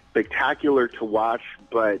was spectacular to watch,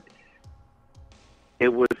 but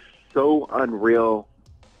it was so unreal.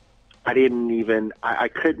 I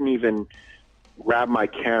couldn't even grab my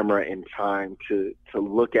camera in time to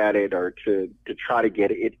look at it or to try to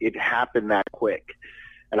get it. It happened that quick.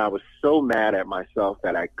 And I was so mad at myself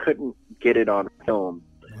that I couldn't get it on film.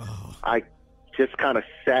 I just kind of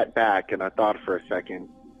sat back and I thought for a second,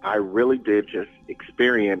 I really did just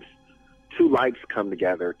experience 2 lights come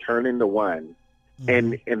together, turn into 1.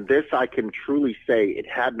 And in this, I can truly say it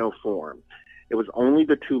had no form. It was only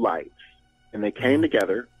the 2 lights, and they came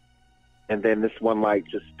together, and then this 1 light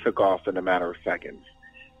just took off in a matter of seconds.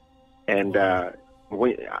 And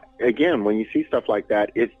when you see stuff like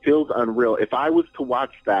that, it feels unreal. If I was to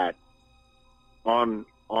watch that on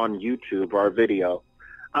YouTube or a video,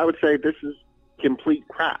 I would say this is complete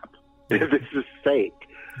crap. This is fake.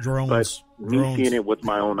 Drones. But me seeing it with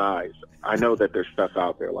my own eyes, I know that there's stuff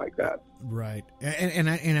out there like that. Right. And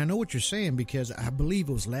I know what you're saying because I believe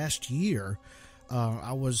it was last year.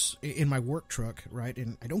 I was in my work truck, right?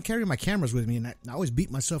 And I don't carry my cameras with me, and I always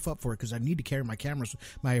beat myself up for it because I need to carry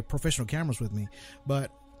my professional cameras with me.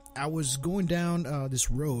 But I was going down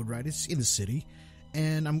this road, right? It's in the city,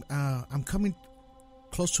 and I'm coming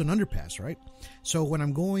close to an underpass, right? So when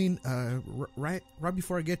I'm going right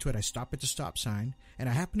before I get to it, I stop at the stop sign, and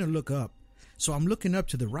I happen to look up. So I'm looking up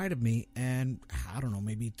to the right of me, and I don't know,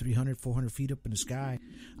 maybe 300, 400 feet up in the sky,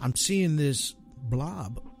 I'm seeing this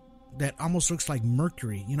blob that almost looks like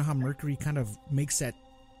Mercury. You know how Mercury kind of makes that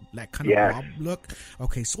kind of blob look?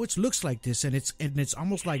 Okay, so it looks like this, and it's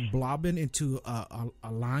almost like blobbing into a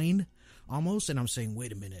line almost, and I'm saying,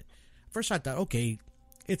 wait a minute. First I thought, okay,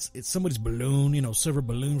 it's somebody's balloon, you know, silver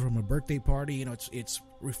balloon from a birthday party, you know, it's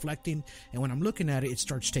reflecting, and when I'm looking at it, it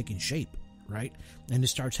starts taking shape. Right? And it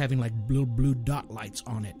starts having like little blue dot lights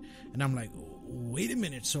on it. And I'm like, wait a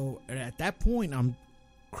minute. So at that point, I'm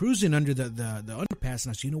cruising under the underpass, and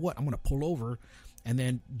I said, you know what? I'm going to pull over and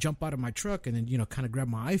then jump out of my truck and then, you know, kind of grab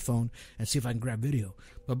my iPhone and see if I can grab video.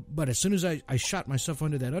 But as soon as I shot myself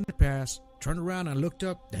under that underpass, turned around, and I looked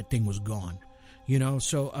up, that thing was gone. You know,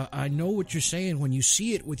 so I know what you're saying when you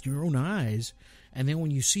see it with your own eyes, and then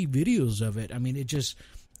when you see videos of it, I mean, it just...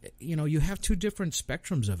 You know, you have 2 different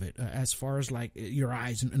spectrums of it as far as like your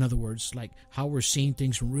eyes, in other words, like how we're seeing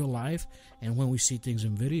things from real life and when we see things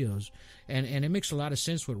in videos. And it makes a lot of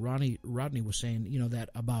sense what Rodney was saying, you know, that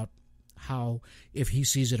about how if he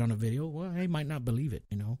sees it on a video, well, he might not believe it,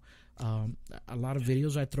 you know. a lot of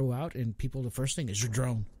videos I throw out, and people, the first thing is your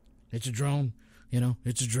drone. It's a drone.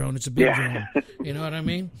 It's a drone. It's a big drone. You know what I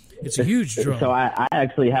mean? It's a huge drone. So I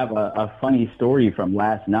actually have a funny story from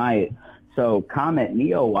last night. So Comet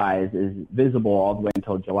Neowise is visible all the way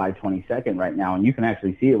until July 22nd right now, and you can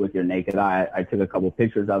actually see it with your naked eye. I took a couple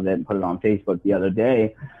pictures of it and put it on Facebook the other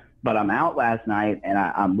day. But I'm out last night, and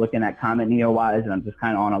I'm looking at Comet Neowise, and I'm just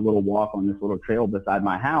kind of on a little walk on this little trail beside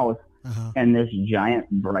my house, and this giant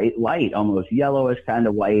bright light, almost yellowish kind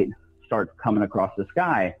of light, starts coming across the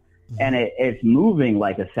sky. And it's moving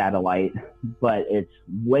like a satellite, but it's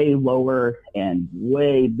way lower and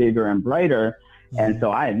way bigger and brighter. And so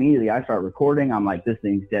I start recording. I'm like, this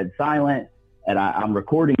thing's dead silent. And I'm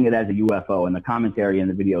recording it as a UFO. And the commentary in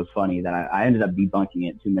the video is funny that I ended up debunking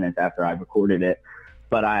it 2 minutes after I recorded it.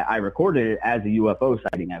 But I recorded it as a UFO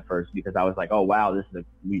sighting at first because I was like, oh, wow, this is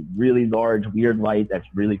a really large, weird light that's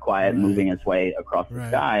really quiet, moving its way across the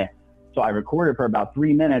sky. So I recorded for about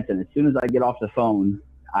 3 minutes. And as soon as I get off the phone,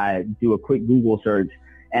 I do a quick Google search,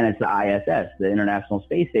 and it's the ISS, the International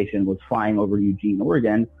Space Station, was flying over Eugene,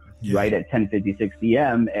 Oregon, right at 10:56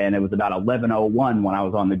 p.m., and it was about 11:01 when I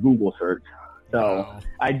was on the Google search. So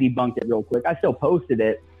I debunked it real quick. I still posted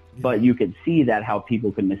it, but you could see that how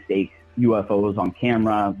people could mistake UFOs on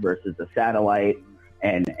camera versus a satellite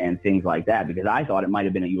and things like that, because I thought it might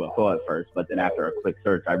have been a UFO at first, but then after a quick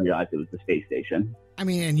search, I realized it was the space station. I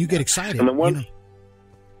mean, and you get excited. And the ones...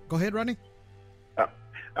 Go ahead, Rodney.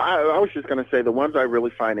 I was just going to say the ones I really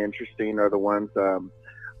find interesting are the ones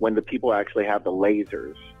when the people actually have the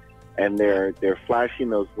lasers and they're flashing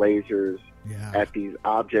those lasers at these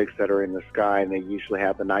objects that are in the sky, and they usually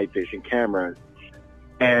have the night vision cameras.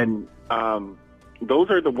 And those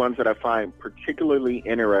are the ones that I find particularly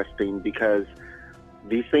interesting because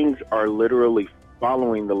these things are literally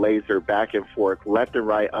following the laser back and forth, left and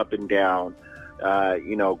right, up and down.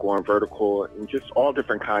 Going vertical and just all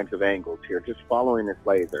different kinds of angles here, just following this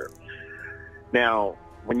laser. Now,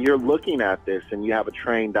 when you're looking at this and you have a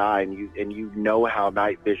trained eye and you know how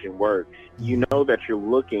night vision works, you know that you're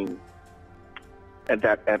looking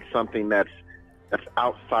at something that's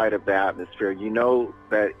outside of the atmosphere. You know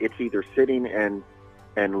that it's either sitting in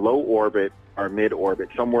low orbit or mid orbit,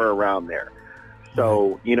 somewhere around there.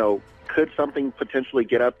 So, could something potentially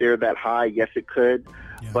get up there that high? Yes, it could.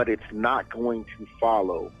 But it's not going to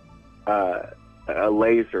follow a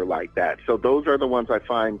laser like that. So those are the ones I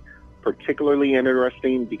find particularly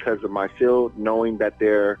interesting because of my field, knowing that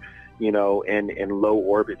they're, in low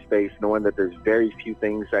orbit space, knowing that there's very few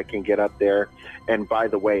things that can get up there. And by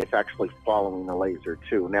the way, it's actually following the laser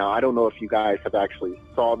too. Now, I don't know if you guys have actually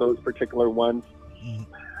saw those particular ones.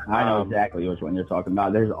 I know exactly which one you're talking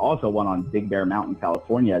about. There's also one on Big Bear Mountain,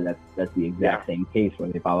 California. That's the exact same case where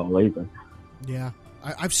they follow the laser. Yeah.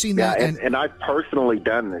 I've seen that. And I've personally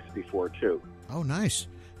done this before, too. Oh, nice.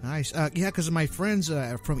 Because my friends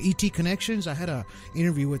from ET Connections, I had an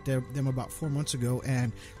interview with them about 4 months ago,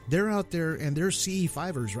 and they're out there, and they're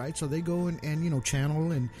CE5ers, right? So they go and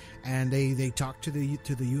channel, and they talk to the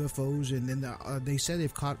UFOs, and then they said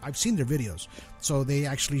they've caught, I've seen their videos. So they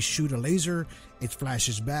actually shoot a laser, it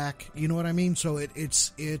flashes back, you know what I mean? So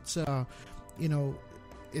it's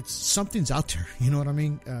something's out there, you know what I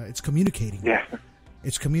mean? It's communicating. Yeah.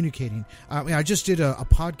 It's communicating. I just did a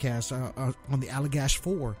podcast on the Allagash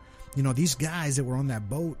 4. These guys that were on that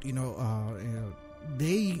boat,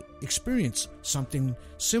 they experienced something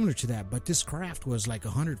similar to that, but this craft was like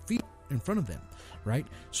 100 feet in front of them, right?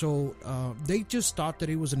 So they just thought that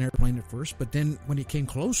it was an airplane at first, but then when it came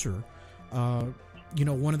closer, one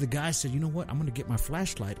of the guys said, you know what, I'm going to get my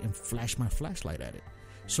flashlight and flash my flashlight at it.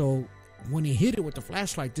 So when he hit it with the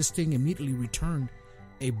flashlight, this thing immediately returned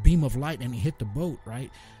a beam of light and it hit the boat,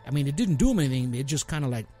 right? I mean, it didn't do them anything. It just kind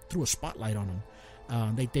of like threw a spotlight on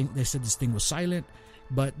them. They said this thing was silent,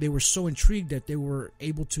 but they were so intrigued that they were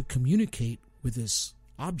able to communicate with this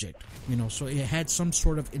object, so it had some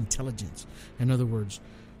sort of intelligence, in other words.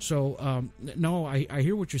 So, no, I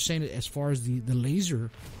hear what you're saying as far as the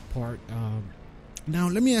laser part. Now,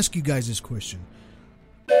 let me ask you guys this question.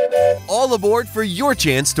 All aboard for your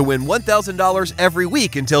chance to win $1,000 every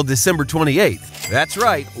week until December 28th. That's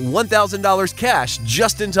right, $1,000 cash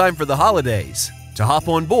just in time for the holidays. To hop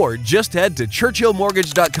on board, just head to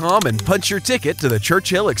ChurchillMortgage.com and punch your ticket to the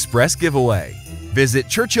Churchill Express giveaway. Visit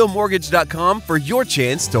ChurchillMortgage.com for your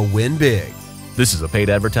chance to win big. This is a paid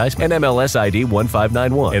advertisement. NMLS ID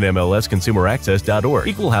 1591. NMLSConsumerAccess.org.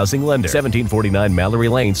 Equal housing lender. 1749 Mallory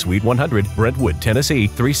Lane, Suite 100, Brentwood, Tennessee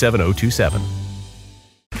 37027.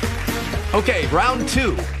 Okay, round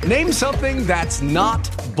two. Name something that's not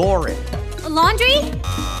boring. A laundry?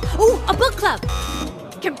 Ooh, a book club.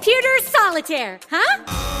 Computer solitaire,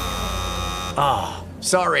 huh?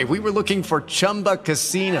 Sorry, we were looking for Chumba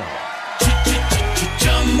Casino.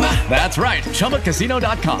 That's right.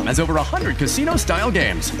 ChumbaCasino.com has over 100 casino-style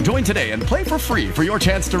games. Join today and play for free for your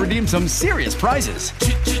chance to redeem some serious prizes.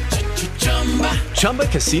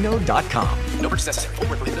 ChumbaCasino.com. No purchase necessary. Void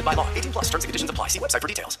where prohibited by law. 18 plus. Terms and conditions apply. See website for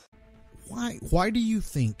details. Why do you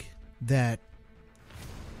think that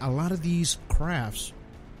a lot of these crafts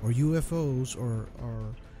or UFOs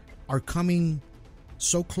are coming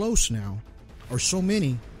so close now, or so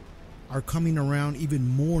many are coming around even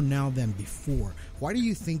more now than before? Why do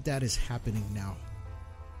you think that is happening now?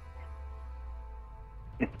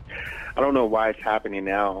 I don't know why it's happening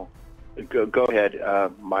now. Go ahead,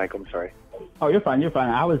 Mike. I'm sorry. Oh, you're fine. You're fine.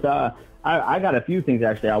 I got a few things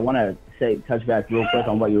actually. I want to touch back real quick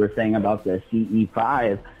on what you were saying about the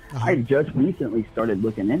CE5. I just recently started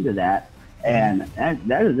looking into that, and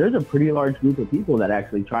there's a pretty large group of people that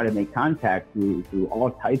actually try to make contact through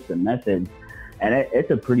all types of methods, and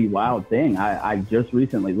it's a pretty wild thing. I just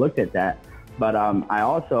recently looked at that, but I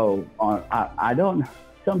also I don't.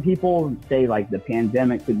 Some people say like the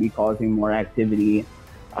pandemic could be causing more activity,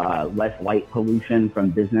 less light pollution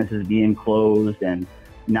from businesses being closed, and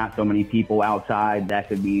not so many people outside. That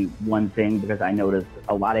could be one thing, because I noticed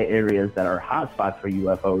a lot of areas that are hotspots for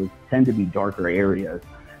UFOs tend to be darker areas,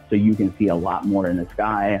 so you can see a lot more in the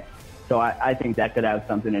sky. So I think that could have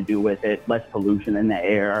something to do with it. Less pollution in the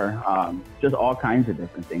air, just all kinds of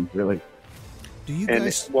different things, really. Do you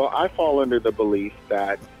guys? Well, I fall under the belief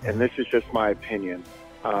that, and this is just my opinion,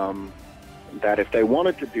 that if they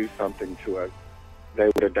wanted to do something to us, they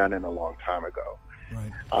would have done it a long time ago.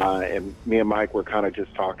 Right. And me and Mike were kind of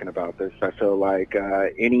just talking about this. I feel like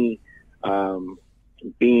any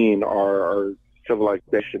being or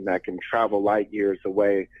civilization that can travel light years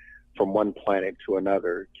away from one planet to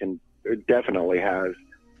another definitely has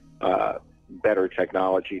better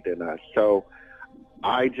technology than us. So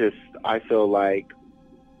I feel like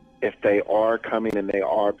if they are coming and they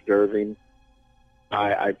are observing,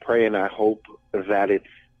 I pray and I hope that it's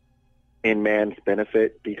in man's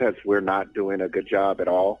benefit, because we're not doing a good job at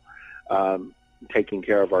all taking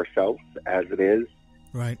care of ourselves as it is.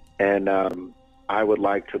 Right. And I would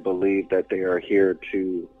like to believe that they are here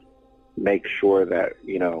to make sure that,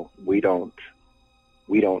 we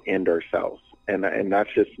don't end ourselves. And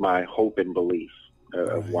that's just my hope and belief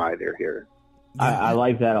of why they're here. I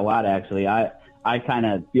like that a lot, actually. I kind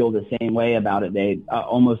of feel the same way about it. They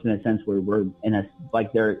almost in a sense where we're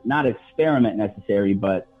they're not experiment necessary,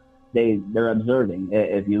 but they're observing.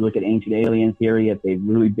 If you look at ancient alien theory, if they've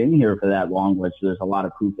really been here for that long, which there's a lot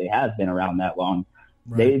of proof they have been around that long,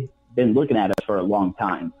 they've been looking at us for a long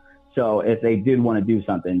time. So if they did want to do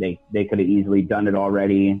something, they could have easily done it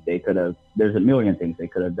already. There's a million things they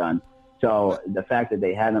could have done. So the fact that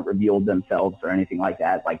they haven't revealed themselves or anything like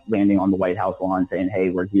that, like landing on the White House lawn saying,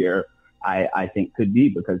 hey, we're here, I think could be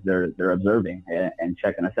because they're observing and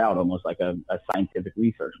checking us out, almost like a scientific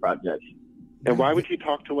research project. And why would you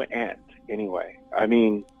talk to an ant anyway? I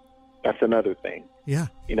mean, that's another thing. Yeah.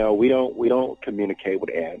 We don't communicate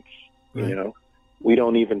with ants. Right. We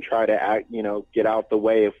don't even try to act, get out the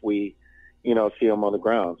way if we, see them on the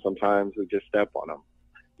ground. Sometimes we just step on them.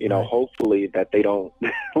 Right. Hopefully that they don't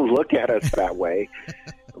look at us that way.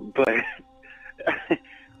 But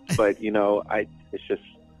it's just,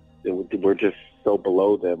 we're just so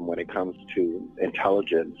below them when it comes to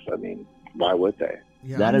intelligence. I mean, why would they?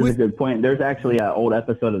 Yeah, that is a good point. There's actually an old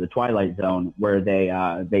episode of The Twilight Zone where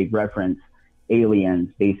they reference aliens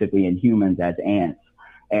basically and humans as ants.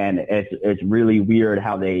 And it's really weird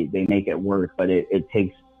how they make it work, but it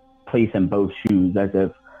takes place in both shoes, as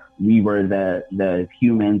if we were the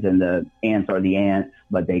humans and the ants are the ants,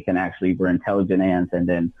 but we're intelligent ants. And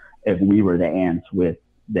then if we were the ants with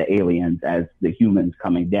the aliens as the humans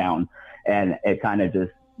coming down, and it kind of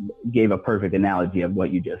just gave a perfect analogy of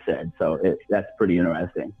what you just said. So that's pretty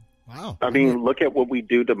interesting. Wow. I mean, look at what we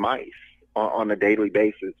do to mice on a daily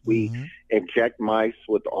basis. We inject mice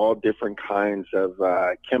with all different kinds of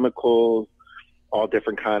chemicals, all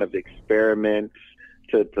different kind of experiments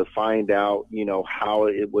to find out, how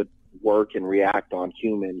it would work and react on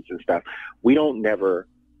humans and stuff. We don't never,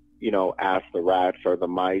 ask the rats or the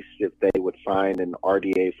mice if they would sign an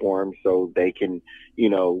RDA form so they can,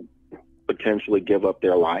 potentially give up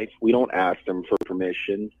their life. We don't ask them for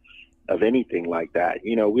permission of anything like that.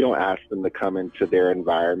 We don't ask them to come into their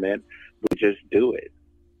environment. We just do it.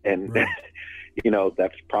 And,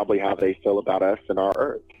 that's probably how they feel about us and our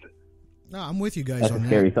Earth. No, I'm with you guys That's on a that.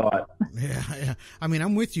 scary thought. Yeah. I mean,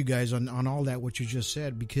 I'm with you guys on all that, what you just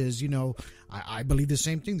said, because, I believe the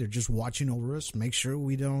same thing. They're just watching over us, make sure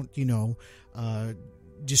we don't,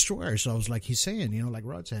 destroy ourselves, like he's saying, like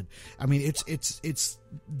Rod said. I mean, it's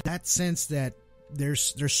that sense that they're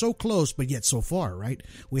so close, but yet so far, right?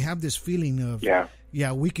 We have this feeling of,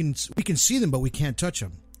 we can see them, but we can't touch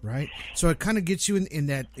them, right? So it kind of gets you in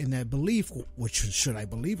that belief, which should I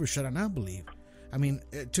believe or should I not believe? I mean,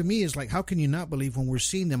 to me, it's like, how can you not believe when we're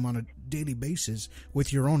seeing them on a daily basis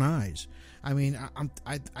with your own eyes? I mean,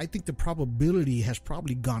 I think the probability has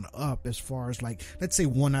probably gone up as far as, like, let's say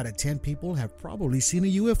 1 out of 10 people have probably seen a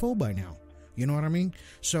UFO by now. You know what I mean?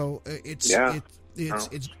 So it's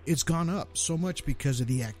gone up so much because of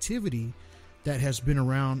the activity that has been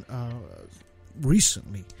around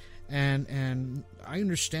recently. And I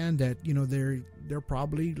understand that, they're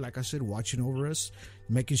probably, like I said, watching over us,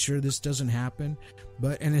 making sure this doesn't happen.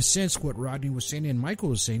 But in a sense, what Rodney was saying and Michael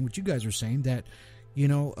was saying, what you guys are saying, that,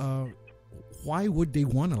 why would they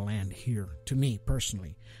want to land here, to me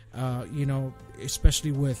personally?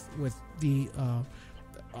 Especially with the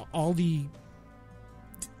all the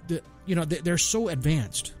they're so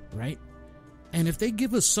advanced, right? And if they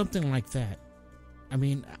give us something like that, I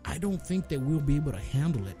mean, I don't think that we'll be able to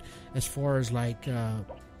handle it as far as, like,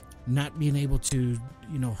 not being able to,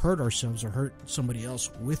 hurt ourselves or hurt somebody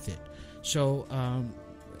else with it. So,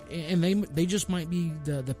 and they just might be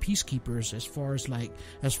the peacekeepers as far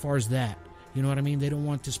as that. You know what I mean? They don't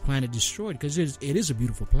want this planet destroyed, because it is a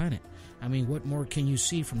beautiful planet. I mean, what more can you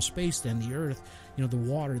see from space than the Earth? The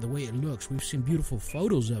water, the way it looks. We've seen beautiful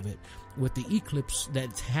photos of it with the eclipse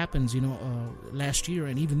that happens, last year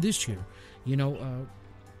and even this year.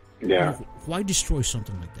 Why destroy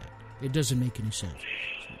something like that? It doesn't make any sense.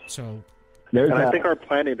 So, I think our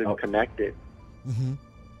planet is connected.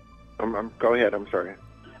 Mm-hmm. Go ahead. I'm sorry.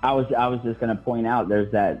 I was just going to point out,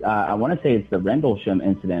 there's that, I want to say it's the Rendlesham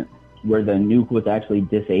incident, where the nuke was actually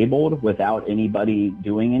disabled without anybody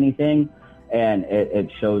doing anything. And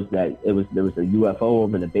it shows that there was a UFO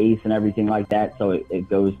over the base and everything like that. So it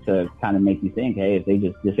goes to kind of make you think, hey, if they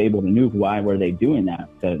just disabled a nuke, why were they doing that?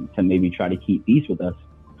 To maybe try to keep peace with us.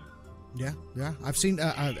 Yeah. I've seen,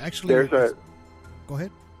 actually... Go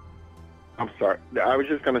ahead. I'm sorry. I was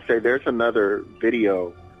just going to say, there's another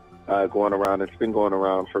video going around. It's been going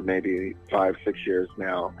around for maybe 5-6 years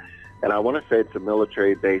now. And I want to say it's a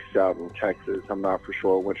military base out in Texas. I'm not for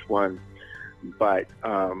sure which one. But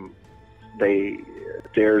they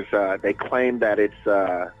claim that it's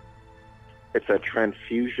a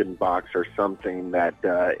transfusion box or something that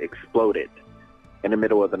exploded in the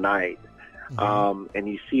middle of the night. Mm-hmm. And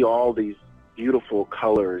you see all these beautiful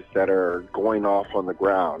colors that are going off on the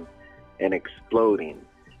ground and exploding.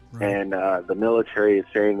 Right. And the military is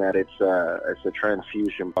saying that it's a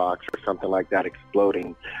transfusion box or something like that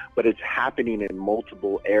exploding, but it's happening in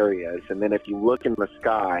multiple areas. And then if you look in the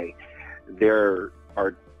sky, there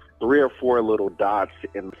are 3 or 4 little dots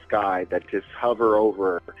in the sky that just hover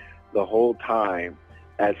over the whole time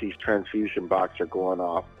as these transfusion boxes are going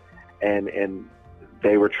off. And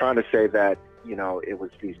they were trying to say that, it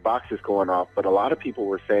was these boxes going off, but a lot of people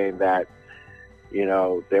were saying that,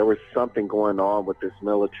 there was something going on with this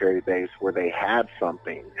military base where they had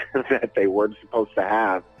something that they weren't supposed to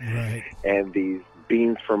have. Right. And these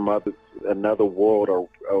beings from another world or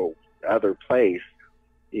other place,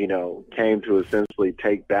 came to essentially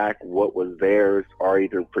take back what was theirs, or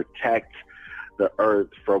either protect the Earth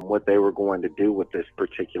from what they were going to do with this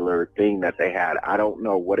particular thing that they had. I don't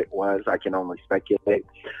know what it was. I can only speculate,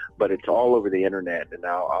 but it's all over the internet, and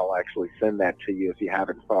I'll actually send that to you if you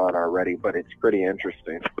haven't saw it already, but it's pretty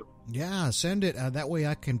interesting. Yeah, send it. That way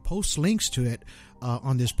I can post links to it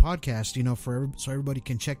on this podcast, so everybody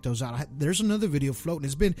can check those out. There's another video floating.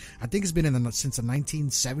 I think it's been since the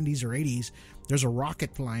 1970s or 80s. There's a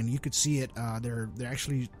rocket flying. You could see it. They're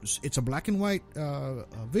actually, it's a black and white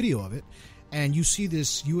video of it, and you see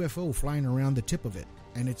this UFO flying around the tip of it,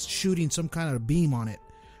 and it's shooting some kind of beam on it,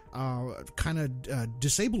 kind of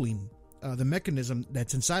disabling the mechanism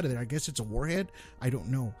that's inside of there. I guess it's a warhead. I don't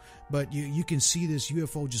know. But you can see this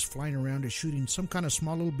UFO just flying around it, shooting some kind of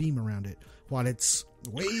small little beam around it while it's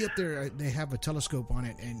way up there. They have a telescope on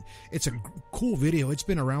it, and it's a cool video. It's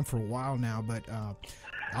been around for a while now, but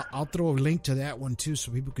I'll throw a link to that one too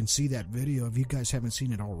so people can see that video if you guys haven't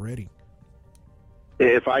seen it already.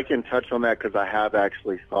 If I can touch on that, because I have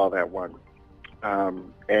actually saw that one.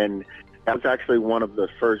 And that was actually one of the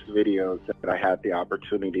first videos that I had the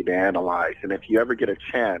opportunity to analyze. And if you ever get a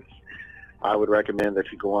chance, I would recommend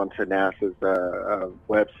that you go onto NASA's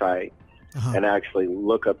website and actually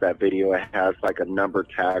look up that video. It has like a number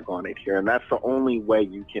tag on it here. And that's the only way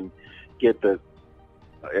you can get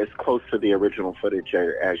as close to the original footage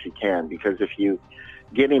as you can. Because if you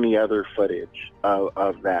get any other footage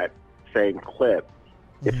of that same clip,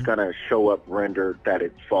 it's going to show up rendered that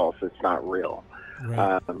it's false, it's not real.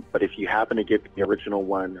 Right. But if you happen to get the original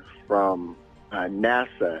one from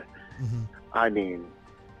NASA, I mean,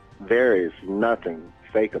 there is nothing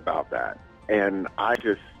fake about that. And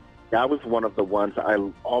that was one of the ones I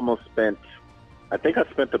think I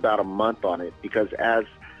spent about a month on it, because as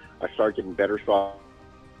I started getting better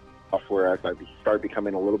software, as I started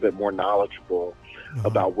becoming a little bit more knowledgeable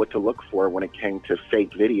about what to look for when it came to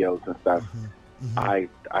fake videos and stuff, I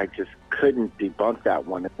just couldn't debunk that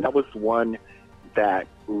one. And that was one that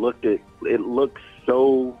it looked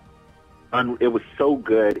so, it was so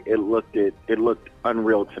good, it looked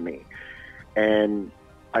unreal to me. And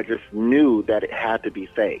I just knew that it had to be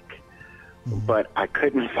fake. But I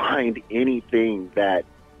couldn't find anything that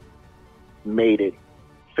made it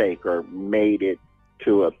fake or made it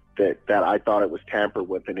to that I thought it was tampered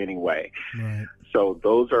with in any way. Right. So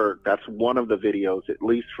that's one of the videos, at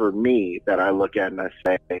least for me, that I look at and I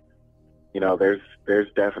say, there's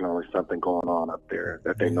definitely something going on up there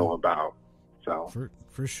that they know about. So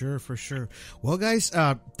for sure. Well, guys,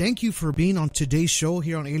 thank you for being on today's show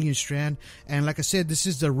here on Alien Strand. And like I said, this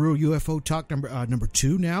is the Real UFO Talk number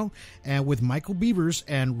 2 now, and with Michael Beavers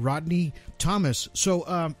and Rodney Thomas. So,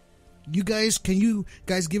 can you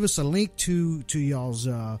guys give us a link to y'all's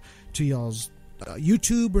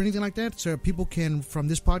YouTube or anything like that, so people from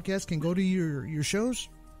this podcast can go to your shows?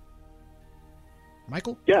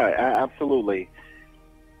 Michael? Yeah, absolutely.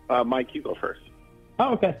 Mike, you go first.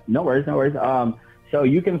 Oh, okay. No worries. So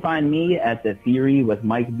you can find me at The Theory with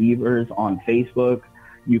Mike Beavers on Facebook.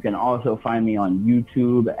 You can also find me on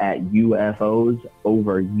YouTube at UFOs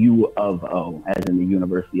over U of O, as in the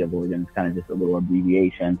University of Oregon. It's kind of just a little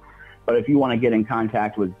abbreviation. But if you want to get in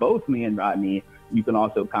contact with both me and Rodney, you can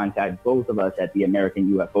also contact both of us at the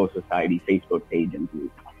American UFO Society Facebook page and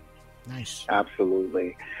group. Nice.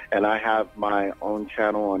 Absolutely. And I have my own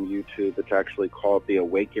channel on YouTube. It's actually called The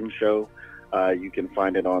Awaken Show. You can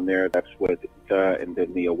find it on there. That's with and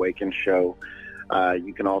then The Awaken Show.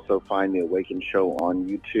 You can also find The Awaken Show on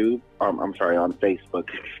YouTube. On Facebook,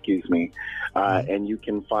 excuse me. And you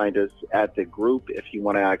can find us at the group if you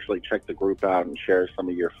want to actually check the group out and share some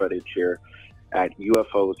of your footage here at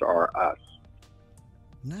UFOs Are Us.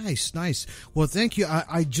 Nice. Well, thank you.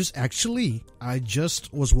 I just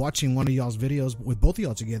was watching one of y'all's videos with both of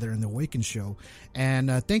y'all together in the Awaken Show,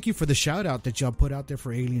 and thank you for the shout out that y'all put out there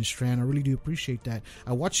for Alien Strand. I really do appreciate that.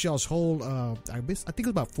 I watched y'all's whole, I think it was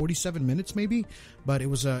about 47 minutes maybe, but it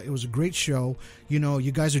was a great show.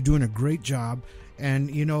 You guys are doing a great job.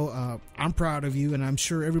 And, I'm proud of you, and I'm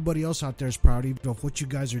sure everybody else out there is proud of what you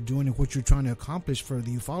guys are doing and what you're trying to accomplish for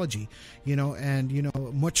the ufology,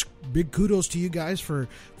 much big kudos to you guys for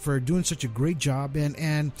doing such a great job.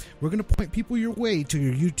 And we're going to point people your way to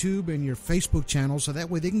your YouTube and your Facebook channel, so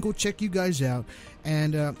that way they can go check you guys out.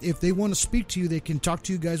 And if they want to speak to you, they can talk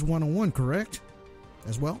to you guys one-on-one, correct?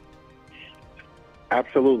 As well?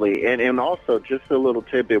 Absolutely. And also, just a little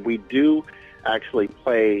tidbit, we do actually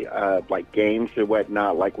play like games and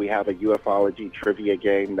whatnot. Like we have a ufology trivia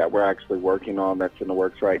game that we're actually working on that's in the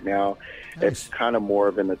works right now. Nice. It's kind of more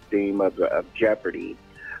of in the theme of Jeopardy.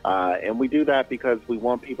 And we do that because we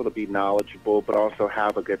want people to be knowledgeable but also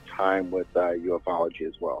have a good time with ufology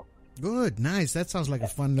as well. Good, nice. That sounds like a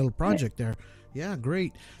fun little project there. Yeah,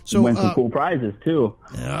 great. So win some cool prizes too.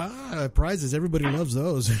 Prizes. Everybody loves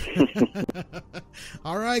those.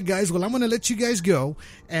 All right, guys. Well, I'm going to let you guys go.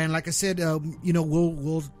 And like I said,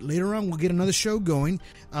 we'll later on we'll get another show going.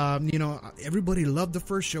 Everybody loved the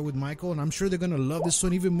first show with Michael, and I'm sure they're going to love this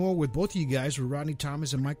one even more with both of you guys, with Rodney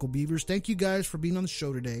Thomas and Michael Beavers. Thank you guys for being on the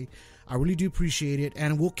show today. I really do appreciate it,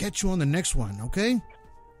 and we'll catch you on the next one. Okay?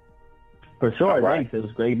 For sure. Right. Thanks. It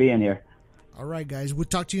was great being here. All right, guys. We'll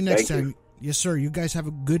talk to you next time. Yes, sir. You guys have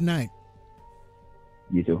a good night.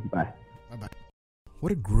 You too. Bye. Bye-bye.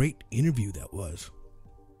 What a great interview that was.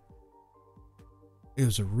 It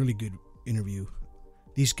was a really good interview.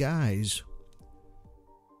 These guys,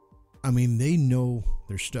 they know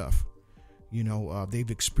their stuff. They've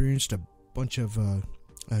experienced a bunch of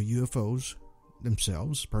UFOs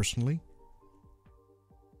themselves, personally.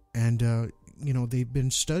 And, they've been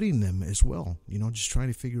studying them as well. Just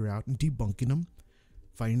trying to figure out and debunking them.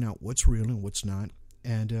 Finding out what's real and what's not.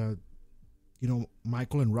 And,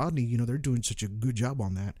 Michael and Rodney, they're doing such a good job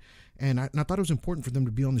on that. And I thought it was important for them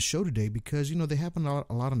to be on the show today because, they have a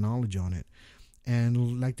lot of knowledge on it.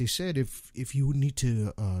 And like they said, if you need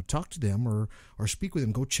to talk to them or speak with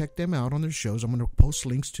them, go check them out on their shows. I'm going to post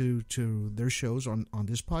links to their shows on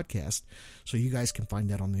this podcast so you guys can find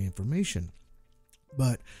that on the information.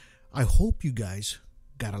 But I hope you guys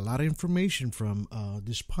got a lot of information from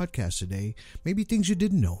this podcast today. Maybe things you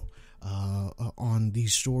didn't know. on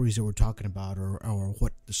these stories that we're talking about, or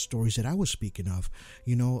what the stories that I was speaking of.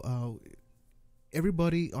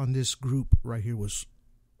 Everybody on this group right here was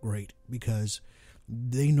great because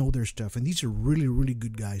they know their stuff, and these are really, really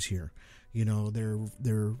good guys here.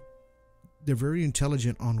 They're very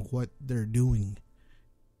intelligent on what they're doing,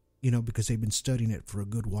 because they've been studying it for a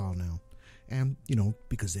good while now, and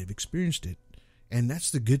because they've experienced it. And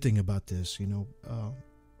that's the good thing about this.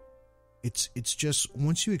 It's just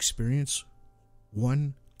once you experience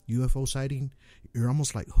one UFO sighting, you're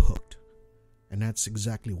almost like hooked, and that's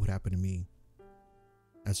exactly what happened to me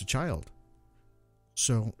as a child.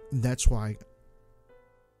 So that's why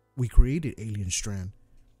we created Alien Strand,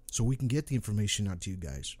 so we can get the information out to you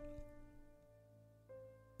guys,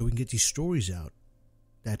 so we can get these stories out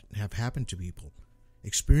that have happened to people,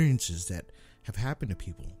 experiences that have happened to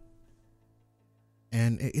people.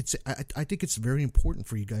 And I think it's very important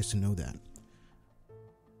for you guys to know that.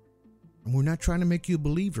 And we're not trying to make you a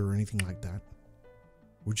believer or anything like that.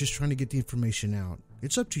 We're just trying to get the information out.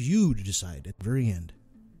 It's up to you to decide at the very end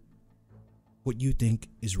what you think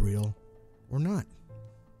is real or not.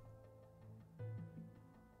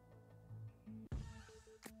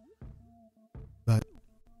 But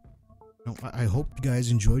I hope you guys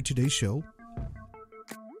enjoyed today's show.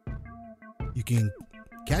 You can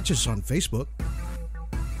catch us on Facebook,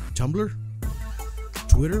 Tumblr,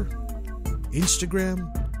 Twitter,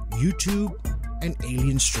 Instagram, YouTube, and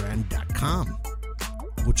alienstrand.com.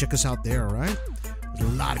 Go check us out there, all right? There's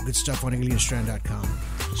a lot of good stuff on alienstrand.com.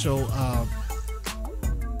 So,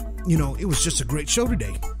 it was just a great show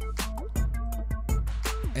today.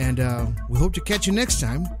 And we hope to catch you next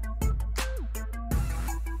time.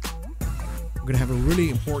 We're going to have a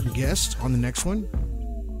really important guest on the next one.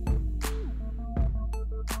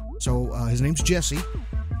 So, his name's Jesse.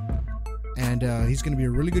 And he's going to be a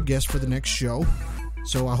really good guest for the next show.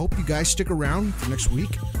 So I hope you guys stick around for next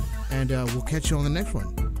week. And we'll catch you on the next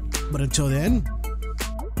one. But until then,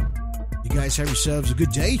 you guys have yourselves a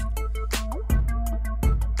good day.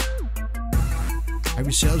 Have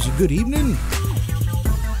yourselves a good evening.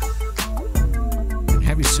 And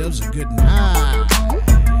have yourselves a good night.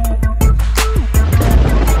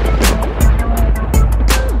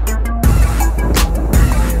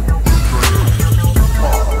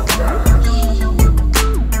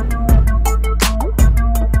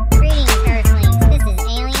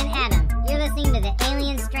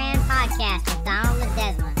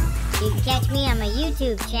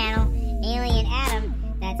 YouTube channel, Alien Adam.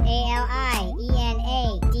 That's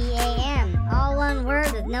ALIENADAM. All one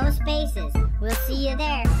word with no spaces. We'll see you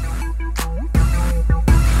there.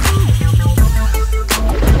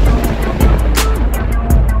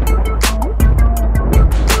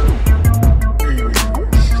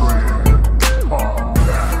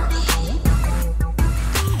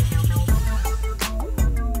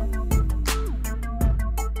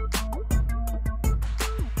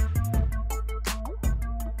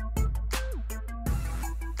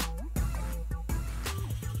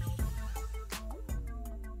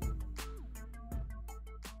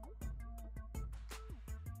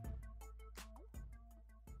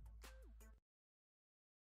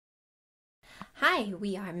 Hi,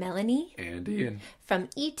 we are Melanie and Ian from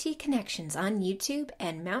ET Connections on YouTube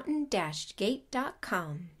and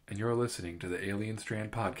mountain-gate.com. And you're listening to the Alien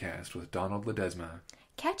Strand podcast with Donald Ledesma.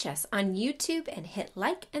 Catch us on YouTube and hit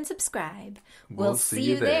like and subscribe. We'll see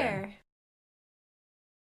you there.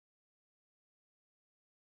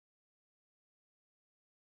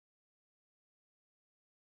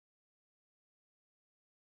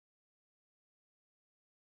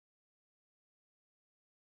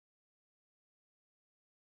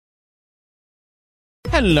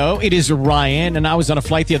 Hello, it is Ryan, and I was on a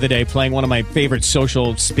flight the other day playing one of my favorite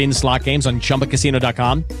social spin slot games on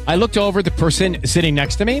ChumbaCasino.com. I looked over the person sitting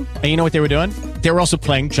next to me, and you know what they were doing? They were also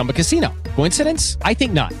playing Chumba Casino. Coincidence? I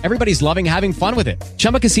think not. Everybody's loving having fun with it.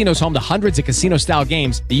 Chumba Casino is home to hundreds of casino-style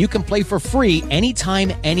games that you can play for free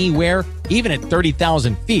anytime, anywhere, even at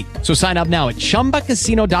 30,000 feet. So sign up now at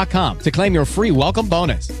ChumbaCasino.com to claim your free welcome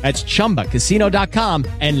bonus. That's ChumbaCasino.com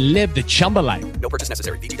and live the Chumba life. No purchase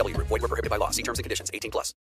necessary. VGW. Void where prohibited by law. See terms and conditions. 18+.